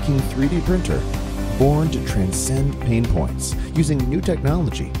epic-making 3D printer born to transcend pain points using new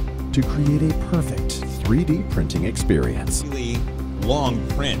technology to create a perfect 3D printing experience. Really long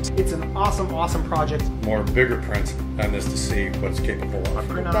print. It's an awesome, awesome project. More bigger prints on this to see what it's capable of.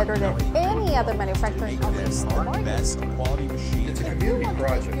 Better than any other manufacturing company. Best quality machine. It's a community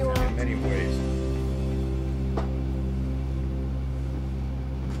project in many ways.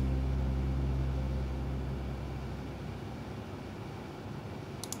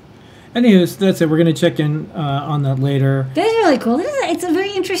 Anywho, so that's it. We're going to check in on that later. That's really cool. It's a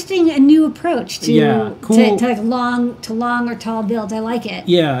very interesting and new approach to cool. to long or tall builds. I like it.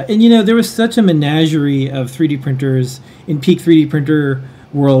 Yeah, and there was such a menagerie of 3D printers in peak 3D printer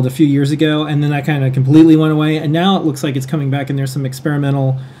world a few years ago, and then that kind of completely went away, and now it looks like it's coming back, and there's some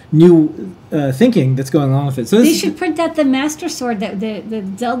experimental new thinking that's going on with it. So they should print out the Master Sword, that the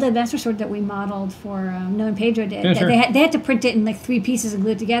Zelda Master Sword that we modeled for Noah and Pedro did. Yeah, sure. They had to print it in like 3 pieces and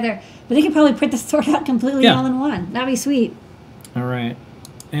glue it together, but they could probably print the sword out completely all in one. That'd be sweet. All right.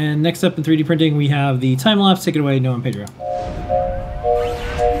 And next up in 3D printing, we have the time lapse. Take it away, Noah and Pedro.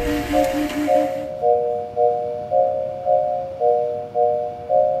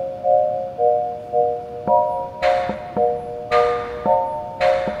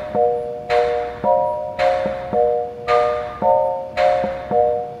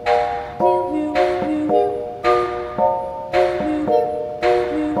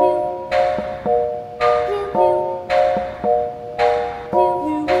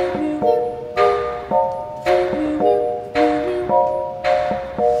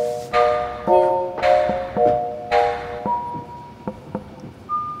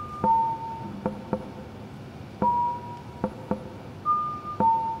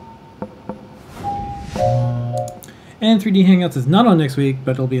 And 3D Hangouts is not on next week,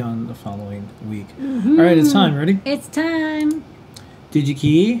 but it'll be on the following week. Mm-hmm. All right, it's time. Ready? It's time.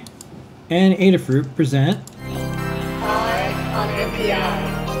 DigiKey and Adafruit present Eye on NPI.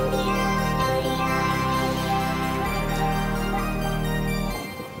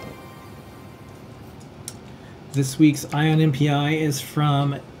 This week's Eye on NPI is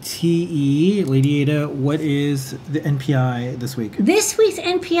from TE. Lady Ada, what is the NPI this week? This week's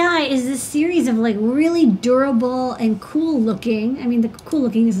NPI is this series of like really durable and cool looking. I mean, the cool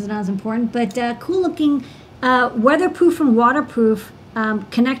looking is not as important, but cool looking weatherproof and waterproof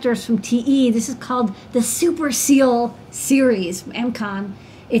connectors from TE. This is called the Super Seal series, MCON.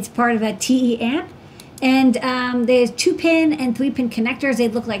 It's part of a TE amp. And there's 2-pin and 3-pin connectors. They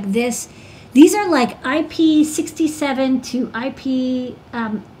look like this. These are like IP67 to IP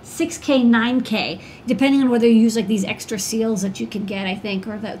 6K, 9K, depending on whether you use like these extra seals that you can get, I think,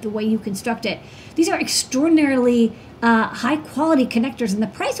 or the way you construct it. These are extraordinarily high quality connectors, and the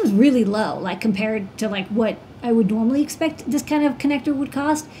price was really low, like compared to like what I would normally expect this kind of connector would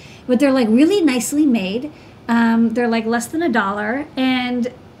cost, but they're like really nicely made. They're like less than $1,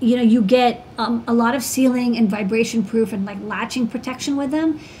 and you know, you get a lot of sealing and vibration proof and like latching protection with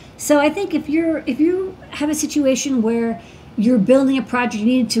them. So I think if you have a situation where you're building a project, you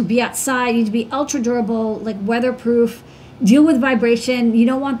need to be outside, you need to be ultra durable, like weatherproof, deal with vibration. You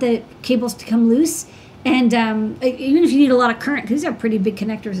don't want the cables to come loose, and even if you need a lot of current, because these are pretty big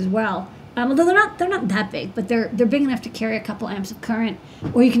connectors as well. Although they're not that big, but they're big enough to carry a couple amps of current,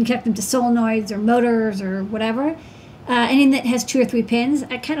 or you can connect them to solenoids or motors or whatever. Anything that has 2 or 3 pins,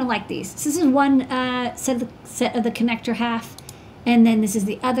 I kind of like these. So this is one set of the connector half, and then this is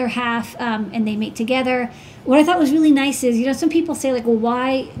the other half, and they mate together. What I thought was really nice is, you know, some people say like, well,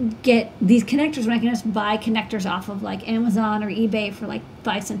 why get these connectors when I can just buy connectors off of like Amazon or eBay for like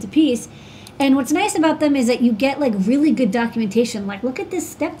 5 cents a piece? And what's nice about them is that you get like really good documentation. Like, look at this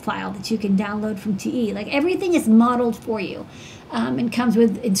step file that you can download from TE. Like, everything is modeled for you, and comes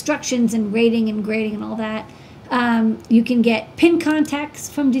with instructions and rating and grading and all that. You can get pin contacts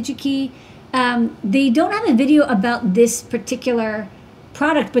from DigiKey. They don't have a video about this particular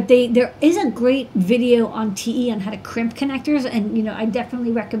product, but there is a great video on TE on how to crimp connectors, and you know, I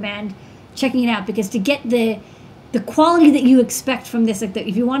definitely recommend checking it out, because to get the quality that you expect from this, like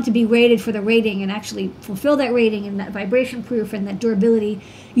if you want to be rated for the rating and actually fulfill that rating and that vibration proof and that durability,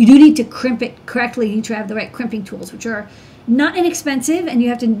 you do need to crimp it correctly. You need to have the right crimping tools, which are not inexpensive, and you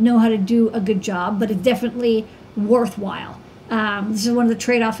have to know how to do a good job, but it's definitely worthwhile. This is one of the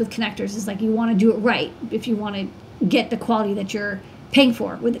trade-offs with connectors, is like you want to do it right if you want to get the quality that you're paying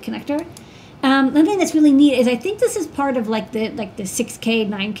for with the connector. Another thing that's really neat is, I think this is part of like the 6K,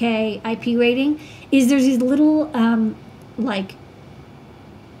 9K IP rating, is there's these little like,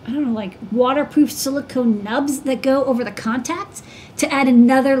 I don't know, like waterproof silicone nubs that go over the contacts to add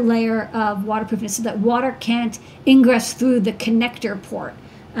another layer of waterproofness so that water can't ingress through the connector port.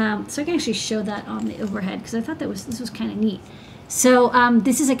 So I can actually show that on the overhead, because I thought this was kind of neat. So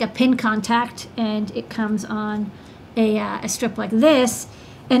this is like a pin contact, and it comes on a strip like this.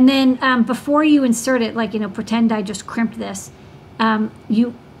 And then before you insert it, like, you know, pretend I just crimped this,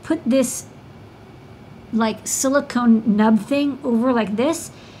 you put this like silicone nub thing over like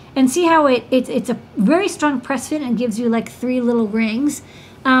this, and see how it's a very strong press fit and gives you like 3 little rings.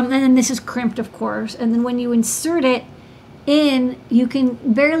 And then this is crimped, of course. And then when you insert it in, you can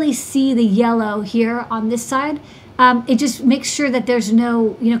barely see the yellow here on this side. It just makes sure that there's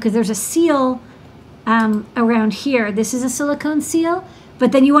no, you know, because there's a seal around here. This is a silicone seal,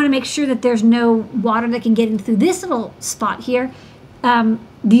 but then you want to make sure that there's no water that can get in through this little spot here.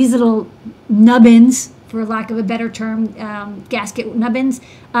 These little nubbins, for lack of a better term, gasket nubbins,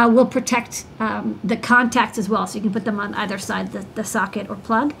 will protect the contacts as well. So you can put them on either side, the socket or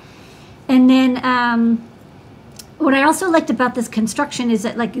plug. And then what I also liked about this construction is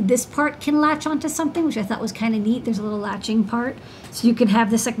that like this part can latch onto something, which I thought was kind of neat. There's a little latching part, so you can have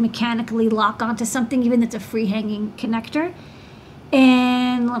this like mechanically lock onto something, even if it's a free hanging connector.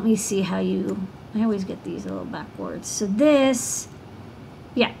 And let me see how you, I always get these a little backwards. So this,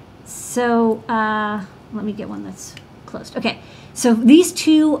 yeah, so let me get one that's closed. Okay, so these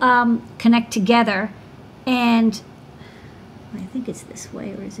two connect together, and I think it's this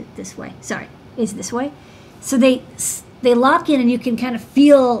way, or is it this way? Sorry, it's this way. So they lock in, and you can kind of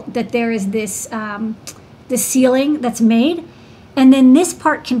feel that there is this this sealing that's made, and then this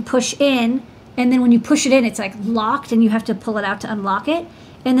part can push in, and then when you push it in, it's like locked, and you have to pull it out to unlock it,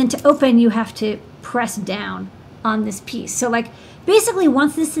 and then to open, you have to press down on this piece. So like basically,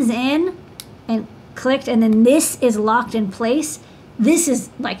 once this is in and clicked, and then this is locked in place, this is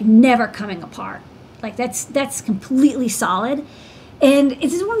like never coming apart. Like that's completely solid. And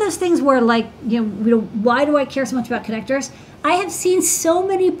it's just one of those things where, like, you know, why do I care so much about connectors? I have seen so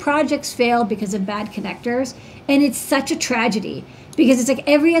many projects fail because of bad connectors, and it's such a tragedy, because it's like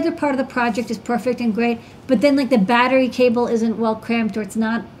every other part of the project is perfect and great, but then like the battery cable isn't well crimped, or it's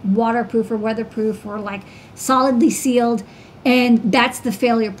not waterproof or weatherproof or like solidly sealed, and that's the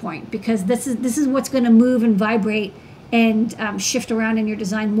failure point, because this is what's going to move and vibrate and shift around in your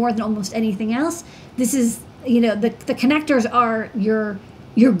design more than almost anything else. This is, you know, the connectors are your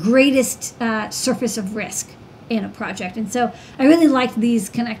greatest surface of risk in a project. And so I really like these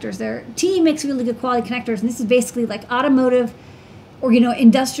connectors. TE makes really good quality connectors, and this is basically like automotive or, you know,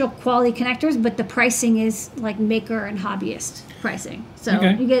 industrial quality connectors, but the pricing is like maker and hobbyist pricing. So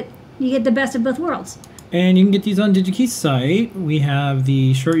Okay. you get the best of both worlds. And you can get these on DigiKey's site. We have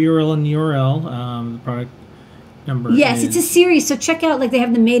the short URL and the URL, the product number. Yes, is- it's a series, so check out, like, they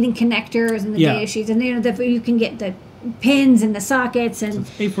have the mating connectors and the Yeah. data sheets, and you know, you can get the pins and the sockets and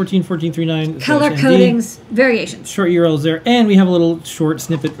A14, 1439. color codings, variations. Short URLs there. And we have a little short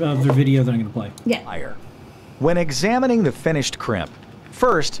snippet of their video that I'm going to play. Yeah. When examining the finished crimp,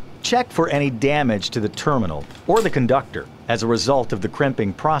 first, check for any damage to the terminal or the conductor as a result of the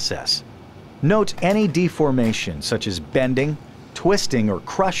crimping process. Note any deformation such as bending, twisting, or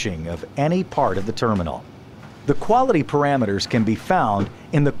crushing of any part of the terminal. The quality parameters can be found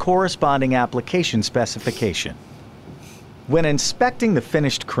in the corresponding application specification. When inspecting the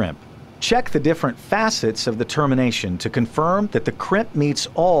finished crimp, check the different facets of the termination to confirm that the crimp meets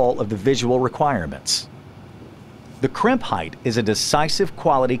all of the visual requirements. The crimp height is a decisive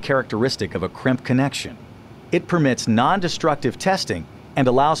quality characteristic of a crimp connection. It permits non-destructive testing and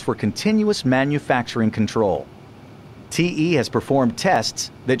allows for continuous manufacturing control. TE has performed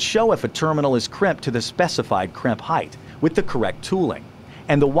tests that show if a terminal is crimped to the specified crimp height with the correct tooling,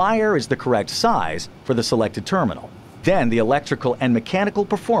 and the wire is the correct size for the selected terminal. Then the electrical and mechanical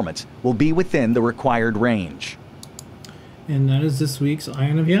performance will be within the required range. And that is this week's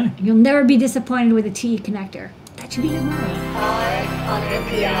Ion of EI. You'll never be disappointed with a TE connector. That should be your motto. On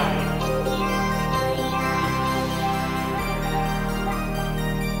NPI.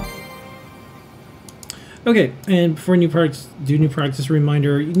 Okay, and before new products, just a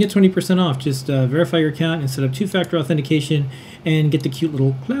reminder, you can get 20% off. Just verify your account and set up two-factor authentication and get the cute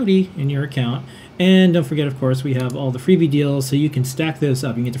little cloudy in your account. And don't forget, of course, we have all the freebie deals, so you can stack those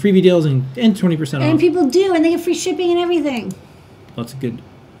up. You can get the freebie deals and 20% off. And people do, and they get free shipping and everything. Lots of good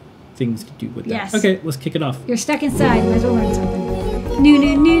things to do with that. Yes. Okay, let's kick it off. You're stuck inside. Might as well learn something.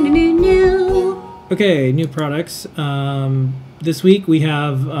 New. Okay, new products. This week we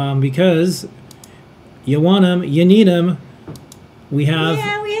have, because you want them, you need them, we have...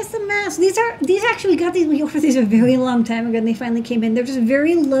 Yeah, we have some masks. These actually, we got these, we ordered these a very long time ago, and they finally came in. They're just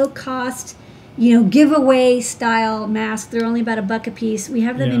very low cost, giveaway style masks. They're only about $1 a piece. We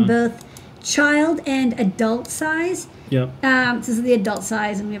have them in both child and adult size. Yep. This is the adult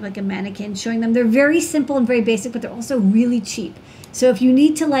size, and we have like a mannequin showing them. They're very simple and very basic, but they're also really cheap. So if you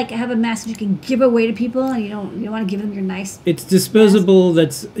need to have a mask that you can give away to people, and you don't want to give them your nice, it's disposable.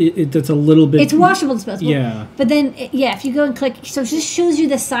 Mask. That's a little bit. It's washable, disposable. Yeah. But then if you go and click, so it just shows you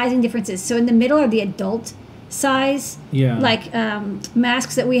the sizing differences. So in the middle are the adult size,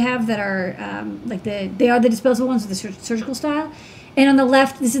 masks that we have that are they are the disposable ones with the surgical style. And on the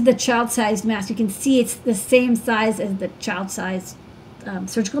left, this is the child-sized mask. You can see it's the same size as the child-sized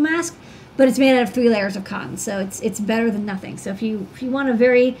surgical mask, but it's made out of 3 layers of cotton, so it's better than nothing. So if you want a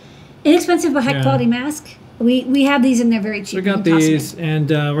very inexpensive but high-quality mask, we have these, and they're very cheap. We got these, and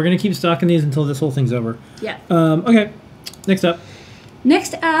we're going to keep stocking these until this whole thing's over. Yeah. Okay, next up.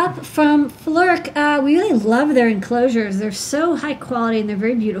 Next up, from Flurk, we really love their enclosures. They're so high quality, and they're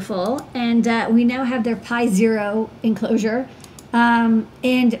very beautiful. And we now have their Pi Zero enclosure.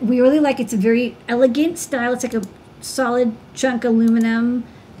 And we really like it's a very elegant style. It's like a solid chunk aluminum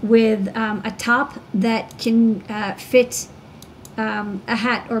with a top that can fit a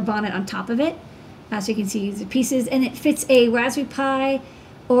hat or bonnet on top of it. So you can see the pieces, and it fits a Raspberry Pi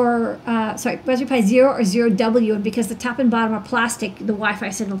Raspberry Pi 0 or 0W, and because the top and bottom are plastic, the Wi-Fi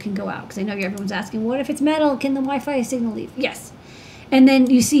signal can go out. Because I know everyone's asking, what if it's metal? Can the Wi-Fi signal leave? Yes. And then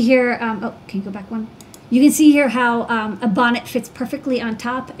you see here, can you go back one? You can see here how a bonnet fits perfectly on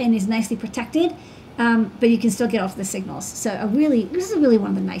top and is nicely protected, but you can still get off the signals. So this is really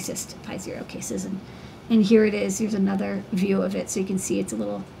one of the nicest Pi Zero cases. And here it is. Here's another view of it, so you can see it's a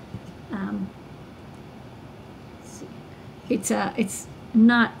little. It's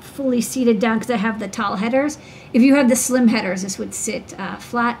not fully seated down because I have the tall headers. If you have the slim headers, this would sit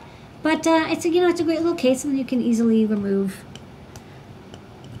flat. But it's a great little case, and you can easily remove.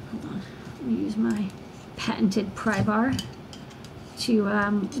 Hold on, let me use my patented pry bar to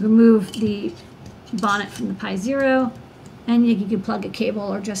remove the bonnet from the Pi Zero, and you can plug a cable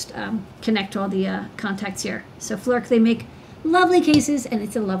or just connect all the contacts here. So Flurk, they make lovely cases, and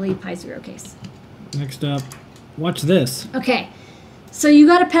it's a lovely Pi Zero case. Next up, watch this. Okay, so you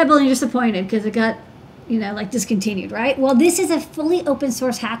got a Pebble and you're disappointed because it got, discontinued, right? Well, this is a fully open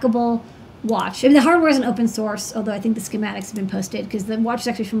source hackable watch. I mean, the hardware isn't open source, although I think the schematics have been posted because the watch is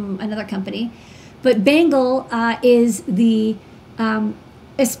actually from another company. But Bangle is the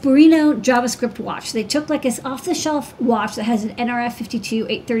Espruino JavaScript watch. They took like an off-the-shelf watch that has an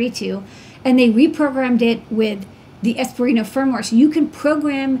NRF52832, and they reprogrammed it with the Espruino firmware. So you can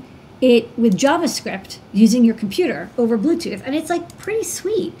program it with JavaScript using your computer over Bluetooth, and it's like pretty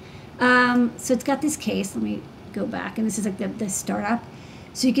sweet. So it's got this case. Let me go back, and this is like the startup.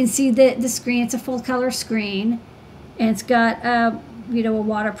 So you can see the screen. It's a full color screen, and it's got you know, a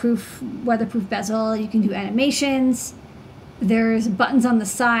waterproof, weatherproof bezel. You can do animations. There's buttons on the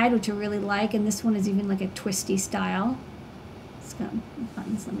side, which I really like, and this one is even like a twisty style. It's got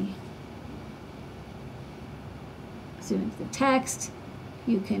buttons. Let me zoom into the text.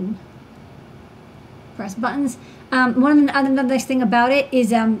 You can press buttons. One other nice thing about it is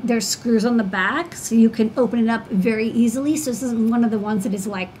there's screws on the back, so you can open it up very easily. So this is one of the ones that is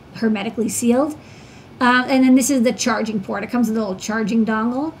like hermetically sealed. And then this is the charging port. It comes with a little charging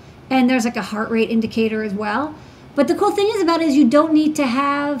dongle, and there's like a heart rate indicator as well. But the cool thing is about it is you don't need to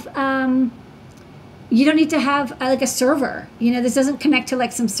have like a server. You know, this doesn't connect to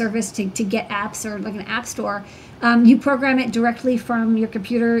like some service to get apps or like an app store. You program it directly from your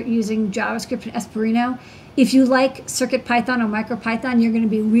computer using JavaScript and Espruino. If you like CircuitPython or MicroPython, you're going to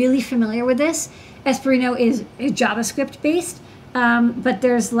be really familiar with this. Espruino is JavaScript based, but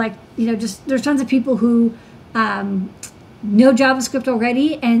there's like, you know, there's tons of people who know JavaScript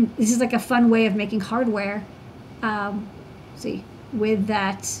already, and this is like a fun way of making hardware. With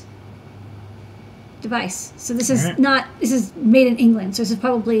that device. So this is this is made in England. So this is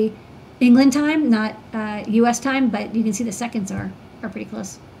probably England time, not US time, but you can see the seconds are pretty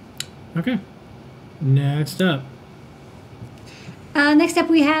close. Okay. Next up. Next up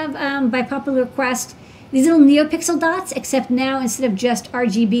we have, by popular request, these little NeoPixel dots, except now instead of just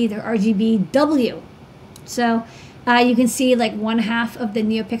RGB, they're RGBW. So you can see like one half of the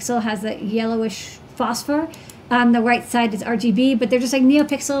NeoPixel has that yellowish phosphor. The right side is RGB, but they're just like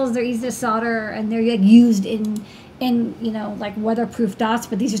NeoPixels. They're easy to solder, and they're like used in you know, like weatherproof dots,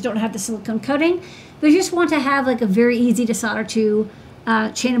 but these just don't have the silicone coating. But if you just want to have like a very easy to solder to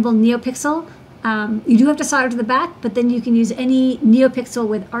chainable NeoPixel, you do have to solder to the back, but then you can use any NeoPixel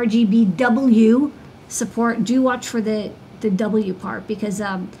with RGBW support. Do watch for the W part, because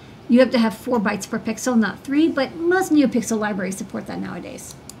you have to have 4 bytes per pixel, not 3, but most NeoPixel libraries support that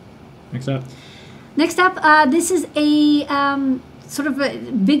nowadays. Next up. Next up, this is a sort of a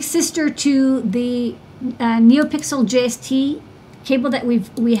big sister to the NeoPixel JST cable that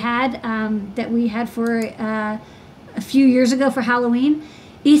we had for a few years ago for Halloween.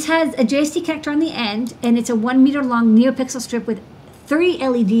 It has a JST connector on the end, and it's a 1 meter long NeoPixel strip with 30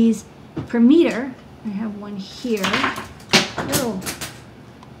 LEDs per meter. I have one here. Oh,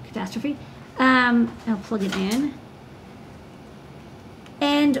 catastrophe. I'll plug it in.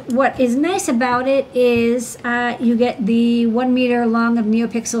 And what is nice about it is you get the 1 meter long of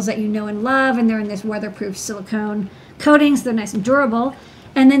NeoPixels that you know and love, and they're in this weatherproof silicone coating, so they're nice and durable.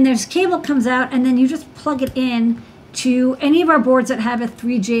 And then there's cable comes out, and then you just plug it in to any of our boards that have a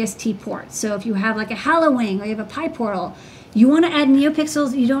 3JST port. So if you have like a Halloween or you have a PyPortal, you want to add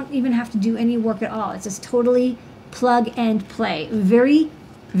NeoPixels, you don't even have to do any work at all. It's just totally plug and play. Very,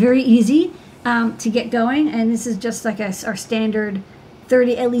 very easy to get going, and this is just like our standard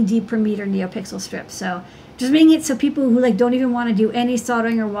 30 LED per meter NeoPixel strip. So just making it so people who like don't even want to do any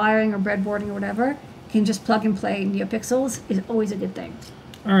soldering or wiring or breadboarding or whatever can just plug and play NeoPixels is always a good thing.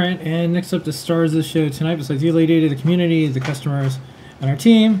 All right, and next up, the stars of the show tonight, besides you, Lady, the community, the customers, and our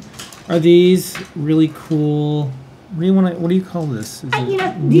team, are these really cool. What do you call this? Is You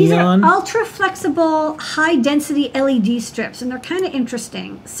know, it these neon? are ultra flexible, high density LED strips, and they're kind of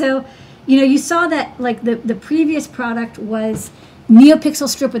interesting. So, you know, you saw that like the previous product was NeoPixel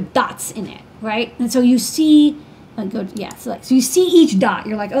strip with dots in it, right? And so you see, so you see each dot.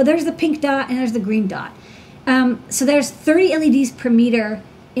 You're like, oh, there's the pink dot and there's the green dot. So there's 30 LEDs per meter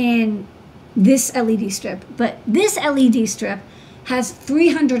in this LED strip, but this LED strip has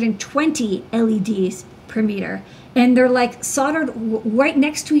 320 LEDs per meter, and they're like soldered right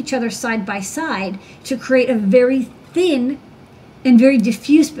next to each other side by side to create a very thin and very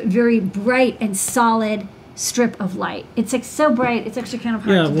diffuse but very bright and solid strip of light. It's like so bright, it's actually kind of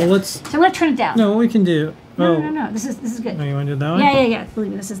hard to get. So I'm gonna turn it down. No, what we can do. No. This is good. Oh, you want to do it that way? Yeah.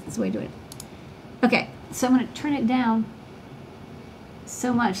 Believe me, this is the way to do it. Okay, so I'm gonna turn it down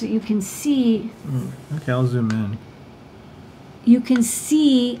so much that you can see. Okay, I'll zoom in. You can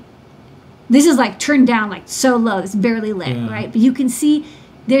see. This is like turned down like so low. It's barely lit, right? But you can see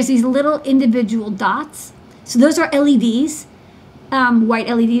there's these little individual dots. So those are LEDs. White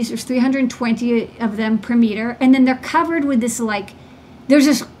LEDs, there's 320 of them per meter, and then they're covered with this like, there's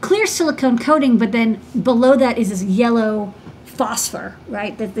this clear silicone coating, but then below that is this yellow phosphor,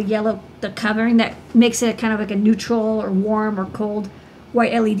 right? That's the covering that makes it kind of like a neutral or warm or cold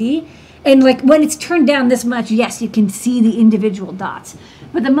white LED. And like when it's turned down this much, yes, you can see the individual dots.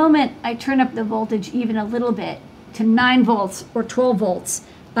 But the moment I turn up the voltage even a little bit to 9 volts or 12 volts,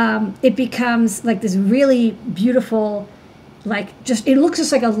 it becomes like this really beautiful, like it looks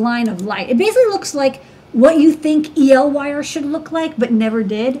just like a line of light. It basically looks like what you like EL wire should look like, but never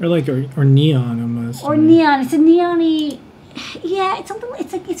did. Or neon almost. Or neon. It's a neon-y. Yeah,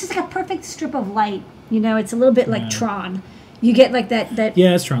 it's just like a perfect strip of light. You know, it's a little bit like Tron. You get like that.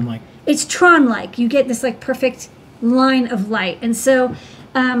 Yeah, it's Tron-like. It's Tron-like. You get this like perfect line of light. And so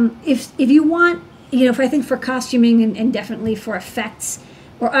if you want, you know, I think for costuming and definitely for effects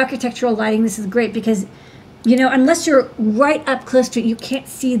or architectural lighting, this is great because, you know, unless you're right up close to it, you can't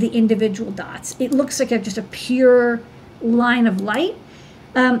see the individual dots. It looks like just a pure line of light.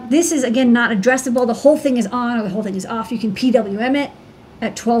 This is, again, not addressable. The whole thing is on or the whole thing is off. You can PWM it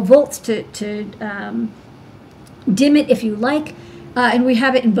at 12 volts to dim it if you like. And we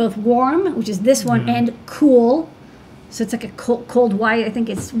have it in both warm, which is this one, and cool. So it's like a cold white. I think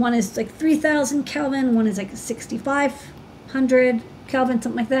one is like 3,000 Kelvin, one is like 6,500 Kelvin,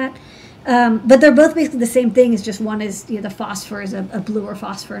 something like that. But they're both basically the same thing. It's just one is, you know, the phosphor is a bluer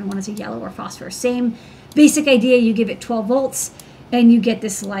phosphor and one is a yellower phosphor. Same basic idea. You give it 12 volts and you get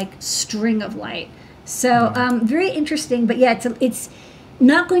this like string of light. So very interesting. But yeah, it's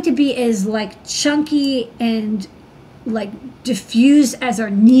not going to be as like chunky and like diffused as our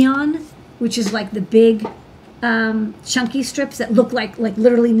neon, which is like the big chunky strips that look like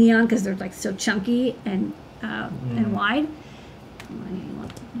literally neon because they're like so chunky and wide.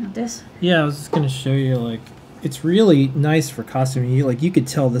 You want this? Yeah, I was just gonna show you, like, it's really nice for costuming. You could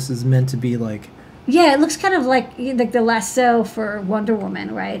tell this is meant to be like. Yeah, it looks kind of like the lasso for Wonder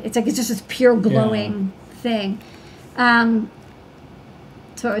Woman, right? It's just this pure glowing thing. That's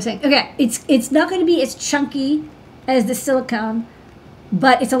what I was saying. Okay, it's not going to be as chunky as the silicone,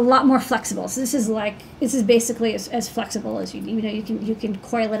 but it's a lot more flexible. So this is basically as flexible as you know. You can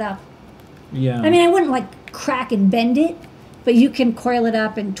coil it up. Yeah. I mean, I wouldn't like crack and bend it, but you can coil it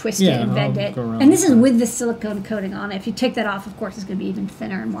up and twist it and bend it. And this is with the silicone coating on it. If you take that off, of course, it's going to be even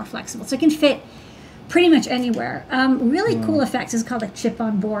thinner and more flexible. So it can fit pretty much anywhere. Really cool effects. It's called a chip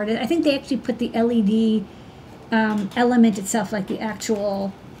on board. I think they actually put the LED element itself, like the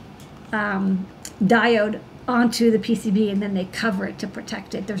actual diode, onto the PCB, and then they cover it to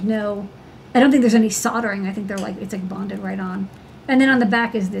protect it. I don't think there's any soldering. I think it's like bonded right on. And then on the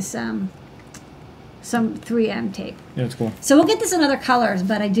back is this some 3M tape. Yeah, it's cool. So we'll get this in other colors,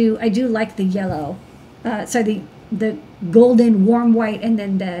 but I do like the yellow. Sorry, the golden warm white and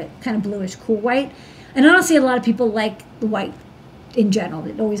then the kind of bluish cool white. And honestly, a lot of people like the white in general.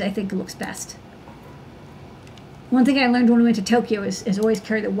 It always, I think, looks best. One thing I learned when we went to Tokyo is always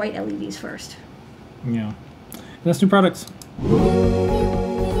carry the white LEDs first. Yeah. That's new products.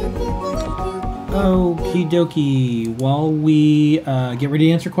 Okie dokie. While we get ready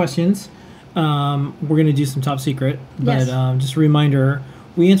to answer questions, we're going to do some top secret. But just a reminder,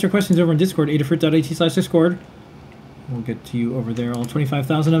 we answer questions over on Discord, adafruit.it/Discord. We'll get to you over there, all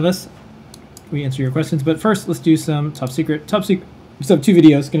 25,000 of us. We answer your questions. But first, let's do some top secret. Top secret. We still have 2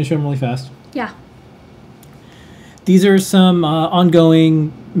 videos. Going to show them really fast. Yeah. These are some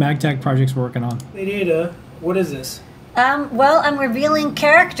ongoing MagTag projects we're working on. Lady Ada, what is this? Well, I'm revealing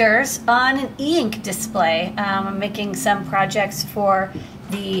characters on an e-ink display. I'm making some projects for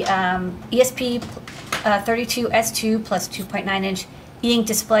the ESP32S2 plus 2.9-inch e-ink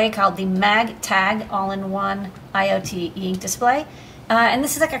display called the MagTag All-in-One IoT e-ink display. And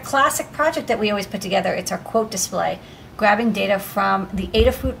this is like a classic project that we always put together. It's our quote display, grabbing data from the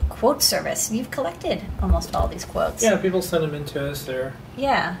Adafruit quote service. You've collected almost all these quotes. Yeah, people send them in to us. They're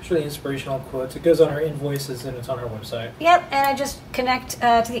really inspirational quotes. It goes on our invoices and it's on our website. Yep, and I just connect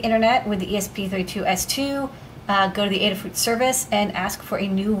to the internet with the ESP32S2, go to the Adafruit service and ask for a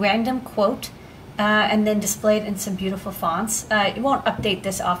new random quote, and then display it in some beautiful fonts. It won't update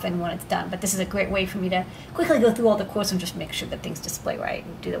this often when it's done, but this is a great way for me to quickly go through all the quotes and just make sure that things display right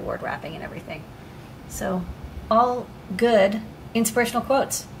and do the word wrapping and everything. So, all good inspirational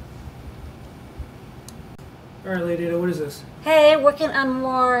quotes. All right, Lady Ada, what is this? Hey, working on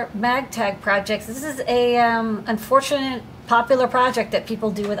more MagTag projects. This is a unfortunate popular project that people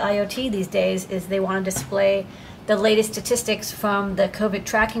do with IoT these days. Is they want to display the latest statistics from the COVID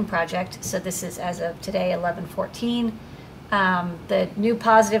tracking project. So this is as of today, 11/14. The new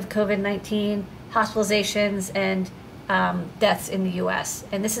positive COVID-19 hospitalizations and deaths in the U.S.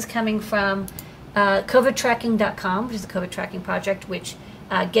 And this is coming from COVIDtracking.com, which is a COVID tracking project, which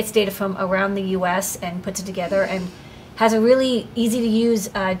gets data from around the U.S. and puts it together and has a really easy-to-use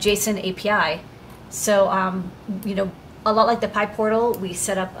JSON API. So, you know, a lot like the PyPortal, we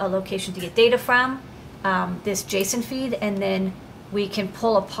set up a location to get data from, this JSON feed, and then we can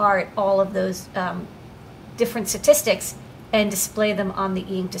pull apart all of those different statistics and display them on the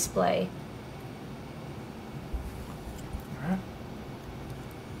e-ink display.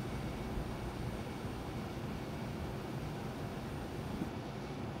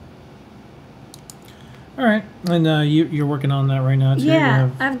 All right, and you're working on that right now too.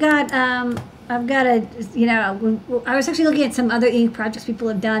 Yeah, I've got a, you know, I was actually looking at some other ink projects people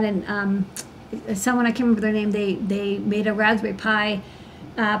have done, and someone, I can't remember their name, they made a Raspberry Pi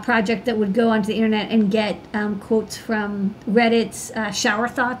project that would go onto the internet and get quotes from Reddit's Shower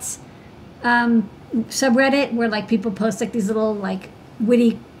Thoughts subreddit, where like people post like these little like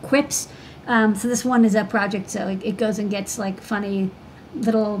witty quips. So this one is a project, so it goes and gets like funny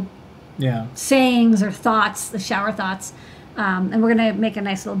little sayings or thoughts, the shower thoughts. And we're gonna make a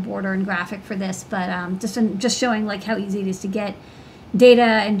nice little border and graphic for this, but just showing like how easy it is to get data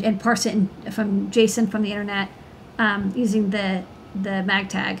and parse it from JSON from the internet using the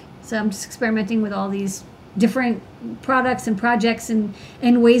MagTag. So I'm just experimenting with all these different products and projects and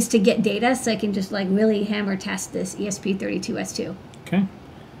ways to get data, so I can just like really hammer test this ESP32S2. Okay.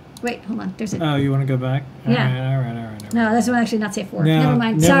 Wait, hold on. There's a. Oh, you want to go back? Yeah. All right. No, that's one actually not safe for. No, Never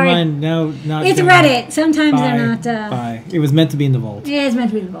mind. Never Sorry. mind. No, not. It's Reddit. Sometimes they're not. Bye. It was meant to be in the vault. Yeah, it's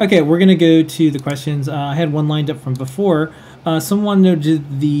meant to be in the vault. Okay, we're gonna go to the questions. I had one lined up from before. Someone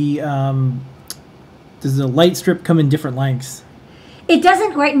noted does the light strip come in different lengths? It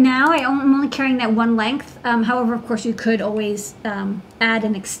doesn't right now. I'm only carrying that one length. However, of course, you could always add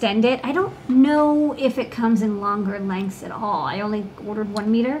and extend it. I don't know if it comes in longer lengths at all. I only ordered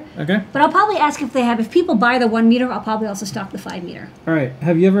 1 meter. Okay. But I'll probably ask if they have. If people buy the 1 meter, I'll probably also stock the 5 meter. All right.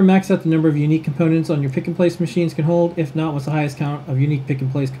 Have you ever maxed out the number of unique components on your pick and place machines can hold? If not, what's the highest count of unique pick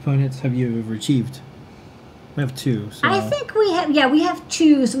and place components have you ever achieved? We have 2. So. I think we have. Yeah, we have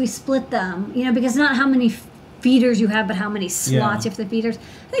 2. So we split them. You know, because not how many feeders you have, but how many slots you have for the feeders.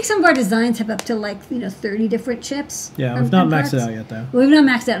 I think some of our designs have up to like 30 different chips. Yeah, we've not maxed it out yet though. We've not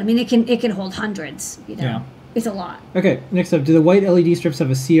maxed out. I mean, it can hold hundreds. Yeah, it's a lot. Okay, next up, do the white LED strips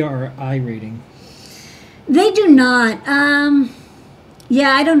have a CRI rating? They do not.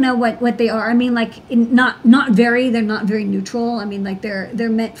 Yeah, I don't know what they are. I mean, like not very. They're not very neutral. I mean, like they're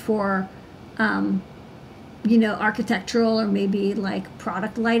meant for, architectural or maybe like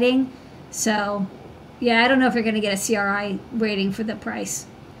product lighting. So. Yeah, I don't know if you're going to get a CRI rating for the price.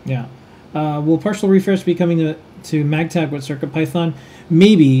 Yeah. Will partial refresh be coming to MagTag with CircuitPython?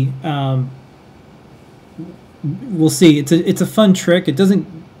 Maybe. We'll see. It's a fun trick. It doesn't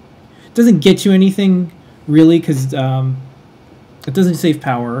get you anything really because it doesn't save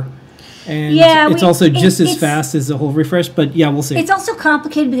power, and it's also just as fast as the whole refresh. But yeah, we'll see. It's also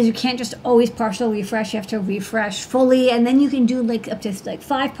complicated because you can't just always partial refresh. You have to refresh fully, and then you can do like up to like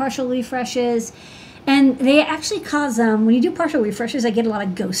 5 partial refreshes. And they actually cause, when you do partial refreshes, I get a lot of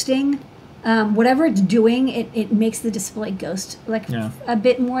ghosting. Whatever it's doing, it makes the display ghost like a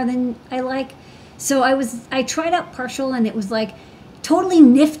bit more than I like. So I tried out partial and it was like totally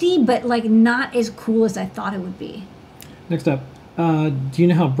nifty, but like not as cool as I thought it would be. Next up, do you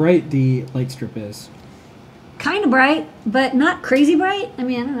know how bright the light strip is? Kind of bright, but not crazy bright. I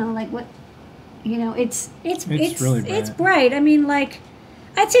mean, I don't know, like what, it's really bright. It's bright. I mean, like,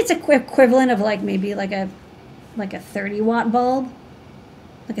 I'd say it's equivalent of like maybe like a 30-watt bulb,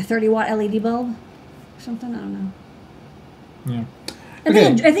 like a 30-watt LED bulb, or something. I don't know. Yeah.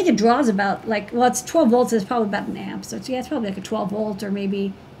 I think it draws about like it's 12 volts. It's probably about an amp. So it's probably like a 12 volt or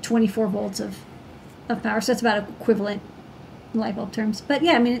maybe 24 volts of power. So it's about equivalent light bulb terms. But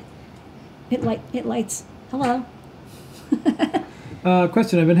yeah, I mean it lights. Hello.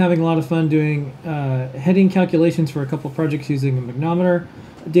 Question. I've been having a lot of fun doing heading calculations for a couple of projects using a magnometer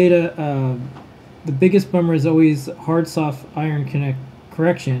data. The biggest bummer is always hard-soft iron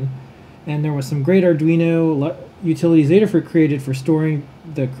correction, and there was some great Arduino utilities Adafruit created for storing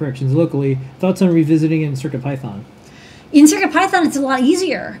the corrections locally. Thoughts on revisiting in CircuitPython? In CircuitPython, it's a lot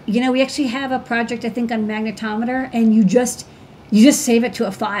easier. We actually have a project, I think, on Magnetometer, and you just save it to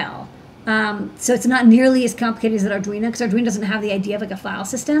a file. So it's not nearly as complicated as Arduino, because Arduino doesn't have the idea of like a file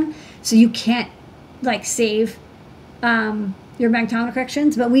system, so you can't like save your magnetometer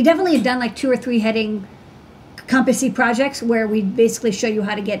corrections. But we definitely have done like 2 or 3 heading Compass C projects where we basically show you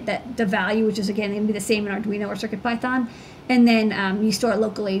how to get the value, which is again going to be the same in Arduino or CircuitPython, and then you store it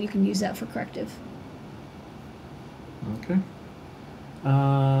locally and you can use that for corrective. Okay.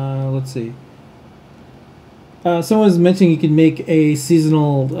 Let's see. Someone was mentioning you could make a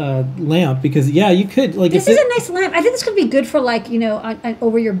seasonal lamp because you could like. This is a nice lamp. I think this could be good for like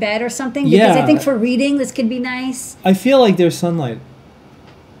over your bed or something. Because I think for reading this could be nice. I feel like there's sunlight.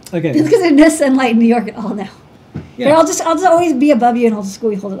 Okay. Because there's no sunlight in New York at all now. Yeah. Here, I'll just always be above you and I'll just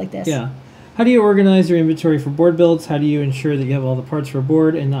hold it like this. Yeah. How do you organize your inventory for board builds? How do you ensure that you have all the parts for a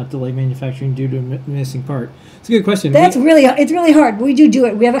board and not delay manufacturing due to a missing part? It's a good question. It's really hard. We do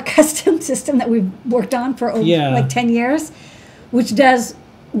it. We have a custom system that we've worked on for like 10 years, which does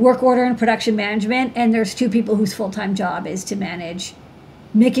work order and production management, and there's 2 people whose full-time job is to manage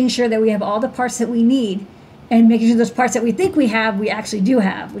making sure that we have all the parts that we need and making sure those parts that we think we have, we actually do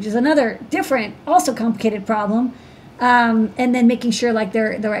have, which is another different, also complicated problem. And then making sure like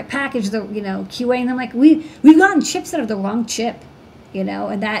they're the right package, the QA, and then like we've gotten chips that are the wrong chip,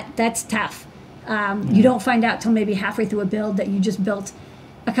 and that's tough. You don't find out till maybe halfway through a build that you just built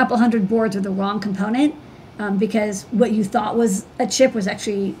a couple hundred boards with the wrong component, because what you thought was a chip was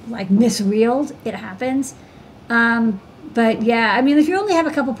actually like misreeled. It happens. But yeah, I mean, if you only have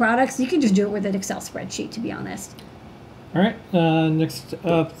a couple products, you can just do it with an Excel spreadsheet, to be honest. All right. Next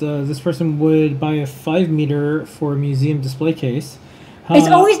up, this person would buy a 5-meter for a museum display case. It's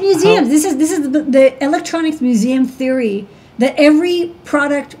always museums. This is the electronics museum theory that every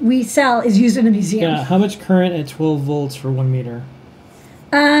product we sell is used in a museum. Yeah. How much current at 12 volts for 1 meter?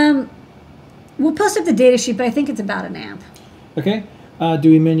 We'll post up the data sheet, but I think it's about an amp. Okay.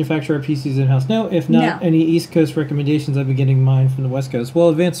 Do we manufacture our PCs in-house? No. If not, any East Coast recommendations? I've been getting mine from the West Coast. Well,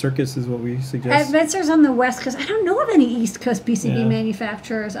 Advanced Circuits is what we suggest. Advanced Circuits on the West Coast. I don't know of any East Coast PCB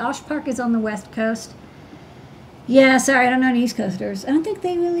manufacturers. Osh Park is on the West Coast. Yeah, sorry, I don't know any East Coasters. I don't think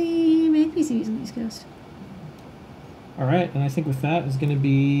they really make PCBs on the East Coast. All right, and I think with that is going to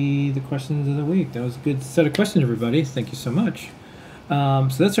be the questions of the week. That was a good set of questions, everybody. Thank you so much. So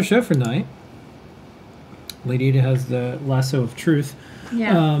that's our show for tonight. Lady Ada has the lasso of truth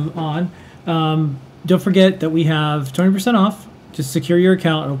on. Don't forget that we have 20% off. Just secure your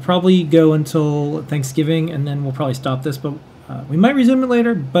account. It'll probably go until Thanksgiving, and then we'll probably stop this, but we might resume it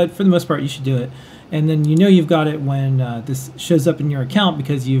later, but for the most part, you should do it. And then you've got it when this shows up in your account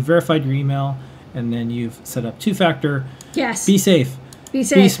because you've verified your email, and then you've set up 2-factor. Yes. Be safe. Be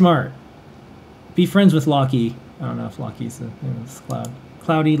safe. Be smart. Be friends with Locky. I don't know if Locky's the name of this cloud.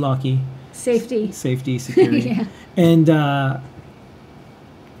 Cloudy Locky. Safety, security. Yeah. And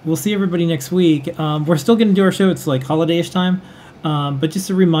we'll see everybody next week. We're still going to do our show. It's like holiday-ish time. But just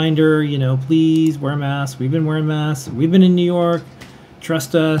a reminder, please wear a mask. We've been wearing masks. We've been in New York.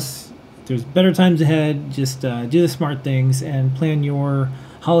 Trust us. There's better times ahead. Just do the smart things and plan your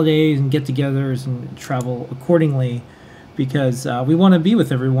holidays and get-togethers and travel accordingly, because we want to be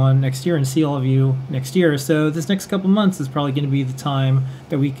with everyone next year and see all of you next year. So this next couple months is probably going to be the time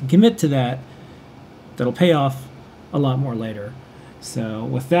that we can commit to that. That'll pay off a lot more later. So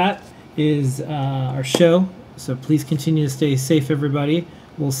with that is our show. So please continue to stay safe, everybody.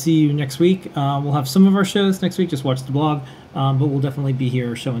 We'll see you next week. We'll have some of our shows next week. Just watch the blog. But we'll definitely be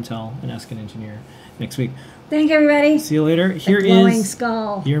here, Show and Tell, and Ask an Engineer next week. Thank you, everybody. See you later. Here glowing is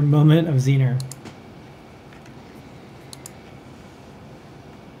skull. Your moment of Zener.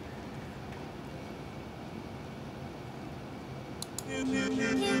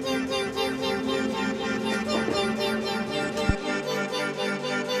 Thank you.